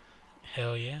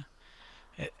 hell yeah.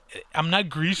 I'm not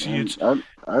greasy. It's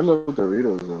I love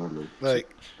Doritos though. Like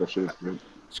That shit is good.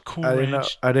 it's Cool I didn't know.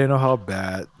 Ranch. I didn't know how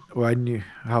bad. Well, I knew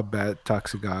how bad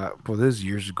Toxic got. Well, this is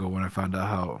years ago when I found out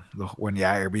how when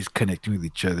everybody's connecting with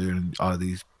each other and all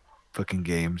these fucking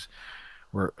games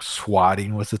where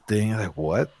swatting was a thing. Like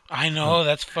what? I know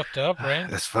that's fucked up, right?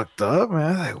 That's fucked up,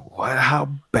 man. Like what? How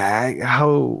bad? How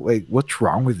like what's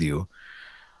wrong with you?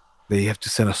 That you have to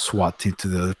send a SWAT team to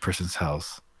the other person's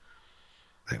house.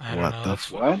 Like I don't what know, the?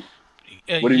 that's What?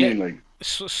 Uh, What do you yeah, mean, like?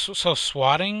 so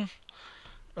swatting,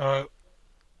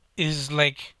 is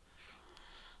like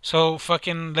so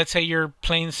fucking. Let's say you're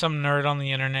playing some nerd on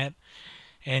the internet,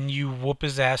 and you whoop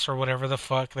his ass or whatever the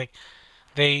fuck. Like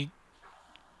they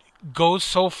go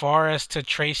so far as to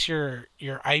trace your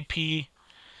IP.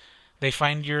 They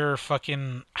find your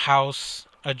fucking house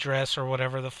address or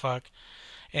whatever the fuck.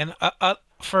 And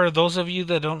for those of you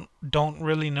that don't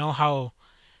really know how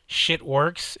shit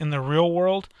works in the real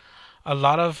world, a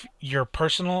lot of your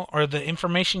personal or the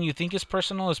information you think is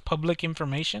personal is public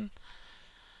information.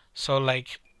 So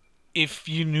like if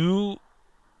you knew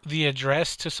the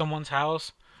address to someone's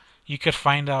house, you could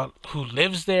find out who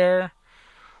lives there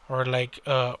or like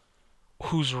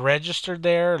who's registered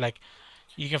there. Like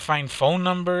you can find phone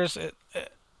numbers.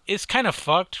 It's kind of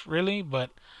fucked, really, but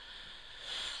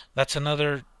that's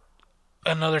another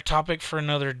topic for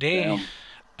another day.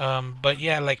 Damn. But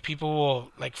yeah, like people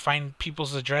will like find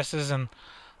people's addresses and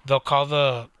they'll call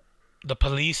the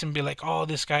police and be like, "Oh,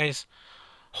 this guy's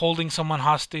holding someone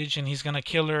hostage and he's gonna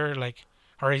kill her," like,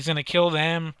 or he's gonna kill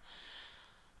them.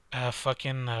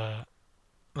 Fucking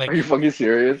like, Are you fucking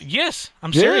serious? yes,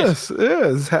 I'm serious.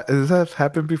 Yes, this has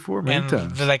happened before many And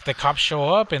times. like the cops show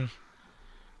up and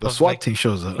The those, SWAT like, team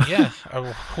shows up. yeah,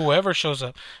 whoever shows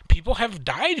up, people have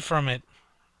died from it.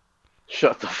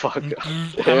 Shut the fuck up.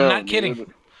 I'm Damn, not kidding.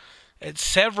 dude.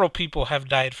 Several people have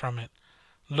died from it.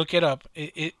 Look it up.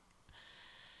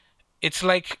 It's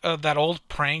like that old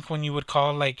prank when you would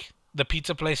call like the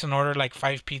pizza place and order like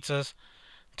 5 pizzas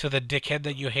to the dickhead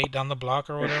that you hate down the block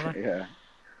or whatever. Yeah.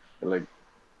 Like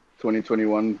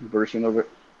 2021 version of it.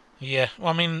 Yeah. Well,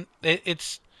 I mean,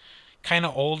 it's kind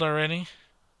of old already,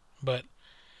 but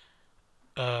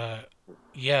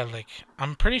yeah, like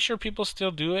I'm pretty sure people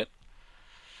still do it.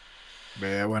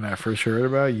 Man, when I first heard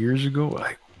about it years ago,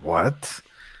 like, what?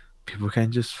 People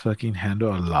can't just fucking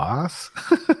handle a loss?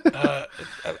 uh,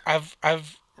 I've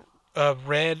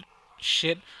read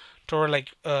shit to where like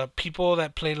people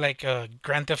that play like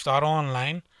Grand Theft Auto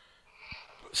online.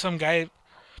 Some guy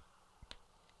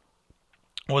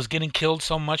was getting killed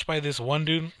so much by this one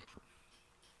dude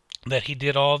that he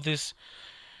did all this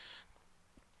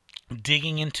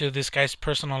digging into this guy's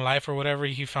personal life or whatever.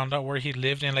 He found out where he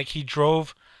lived and like he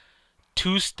drove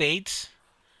 2 states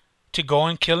to go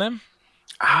and kill him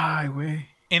Ay, güey.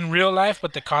 in real life,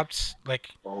 but the cops like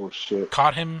Oh shit.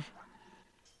 caught him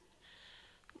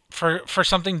for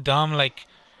something dumb. Like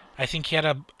I think he had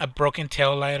a broken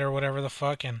tail light or whatever the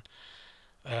fuck, and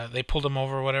they pulled him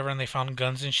over or whatever, and they found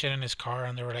guns and shit in his car,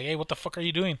 and they were like, "Hey, what the fuck are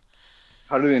you doing?"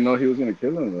 How did they know he was gonna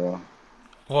kill him though?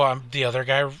 Well, the other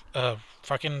guy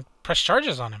fucking pressed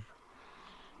charges on him.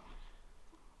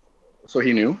 So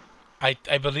he knew? I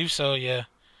believe so, yeah.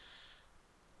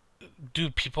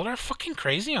 Dude, people are fucking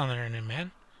crazy on the internet,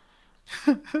 man.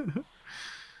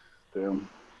 Damn.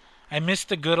 I miss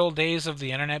the good old days of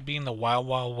the internet being the wild,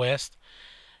 wild west,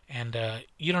 and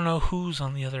you don't know who's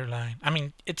on the other line. I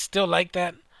mean, it's still like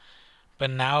that, but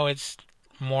now it's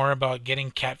more about getting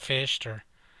catfished or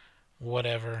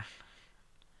whatever.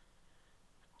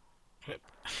 But,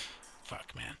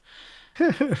 fuck, man.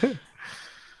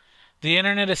 The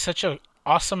internet is such a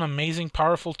awesome, amazing,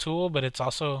 powerful tool, but it's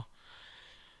also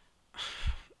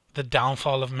the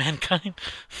downfall of mankind.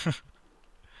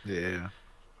 Yeah.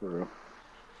 For real.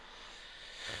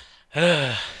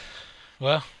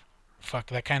 Well, fuck,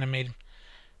 that kind of made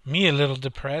me a little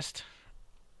depressed.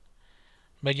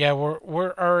 But yeah,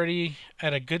 we're already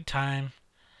at a good time.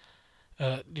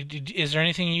 Is there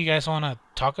anything you guys want to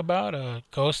talk about?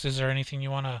 Ghost, is there anything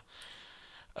you want to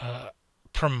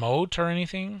promote or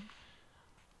anything?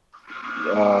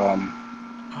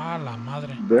 Ah, la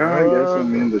madre. There, I guess, I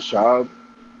mean, the shop.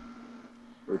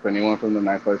 If anyone from the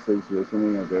 956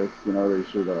 listening, I guess, you know, they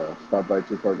should stop by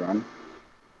Too Far Gone.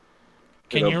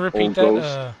 Can Hit you up repeat Old that?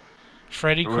 Ghost.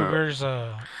 Freddy Well. Cougar's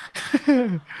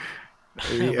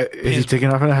Is he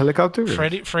taking off in a helicopter?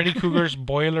 Freddy Cougar's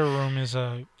boiler room is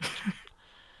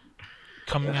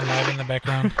coming alive in the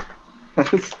background.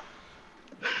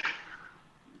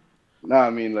 No, I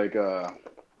mean, like, you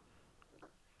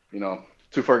know,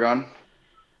 Too Far Gone.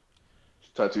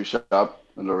 Tattoo shop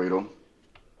in Laredo.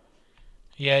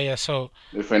 Yeah. So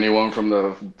If anyone from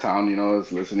the town, you know,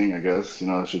 is listening, I guess, you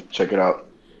know, should check it out.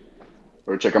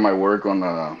 Or check out my work on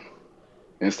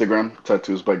Instagram,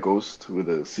 Tattoos by Ghost, with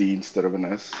a C instead of an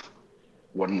S.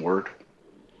 One word.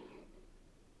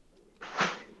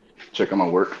 Check out my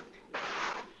work.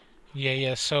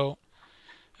 yeah. So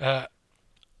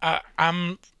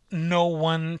I'm no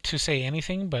one to say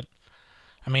anything, but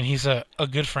I mean he's a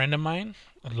good friend of mine,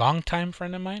 a longtime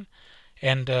friend of mine,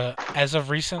 and as of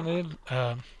recently,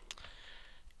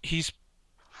 he's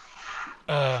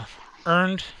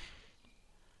earned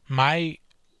my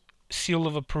seal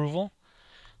of approval.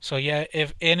 So yeah,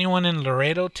 if anyone in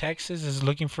Laredo, Texas is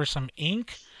looking for some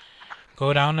ink,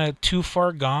 go down to Too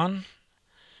Far Gone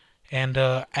and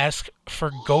ask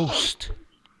for Ghost.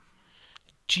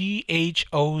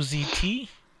 GHOZT.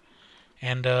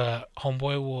 And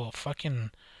homeboy will fucking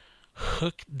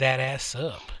hook that ass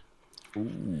up.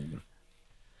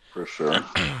 For sure.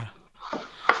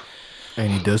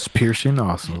 And he does piercing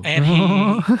also. And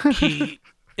he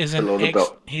is Below the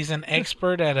belt. he's an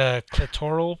expert at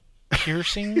clitoral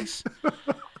piercings.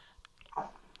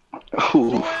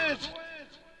 Ooh.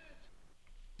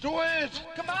 Do it!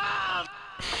 Come on!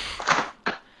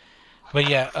 But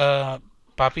yeah,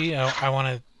 Papi, I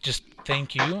want to just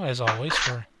thank you as always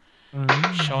for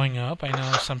showing up. I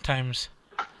know sometimes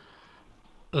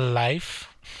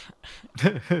life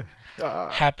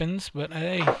happens, but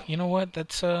hey, you know what?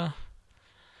 It's a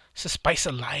spice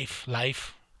of life.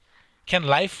 Life. Can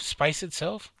life spice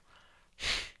itself?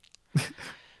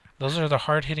 Those are the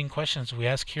hard-hitting questions we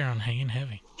ask here on Hanging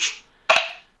Heavy.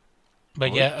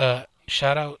 But yeah,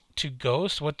 shout out to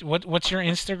Ghost. What's your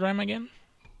Instagram again?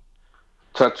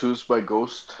 Tattoos by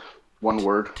Ghost. One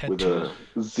word with a Tattoos.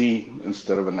 Z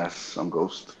instead of an S. I'm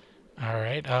Ghost. All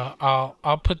right.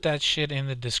 I'll put that shit in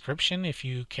the description if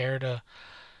you care to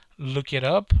look it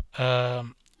up.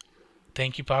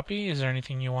 Thank you, Papi. Is there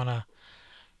anything you want to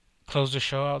close the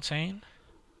show out saying?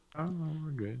 Oh,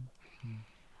 we're good.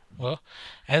 Well,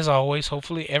 as always,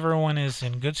 hopefully everyone is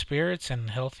in good spirits and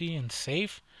healthy and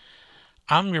safe.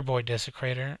 I'm your boy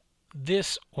Desecrator.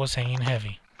 This was Hanging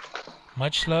Heavy.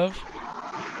 Much love.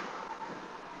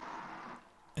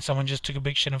 And someone just took a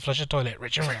big shit and flushed a toilet.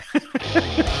 Rich and rare.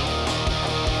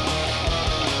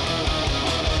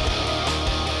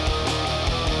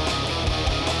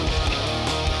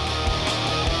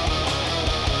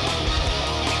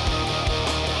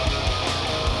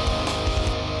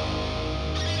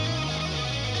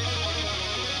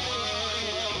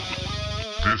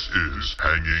 This is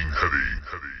Hanging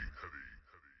Heavy.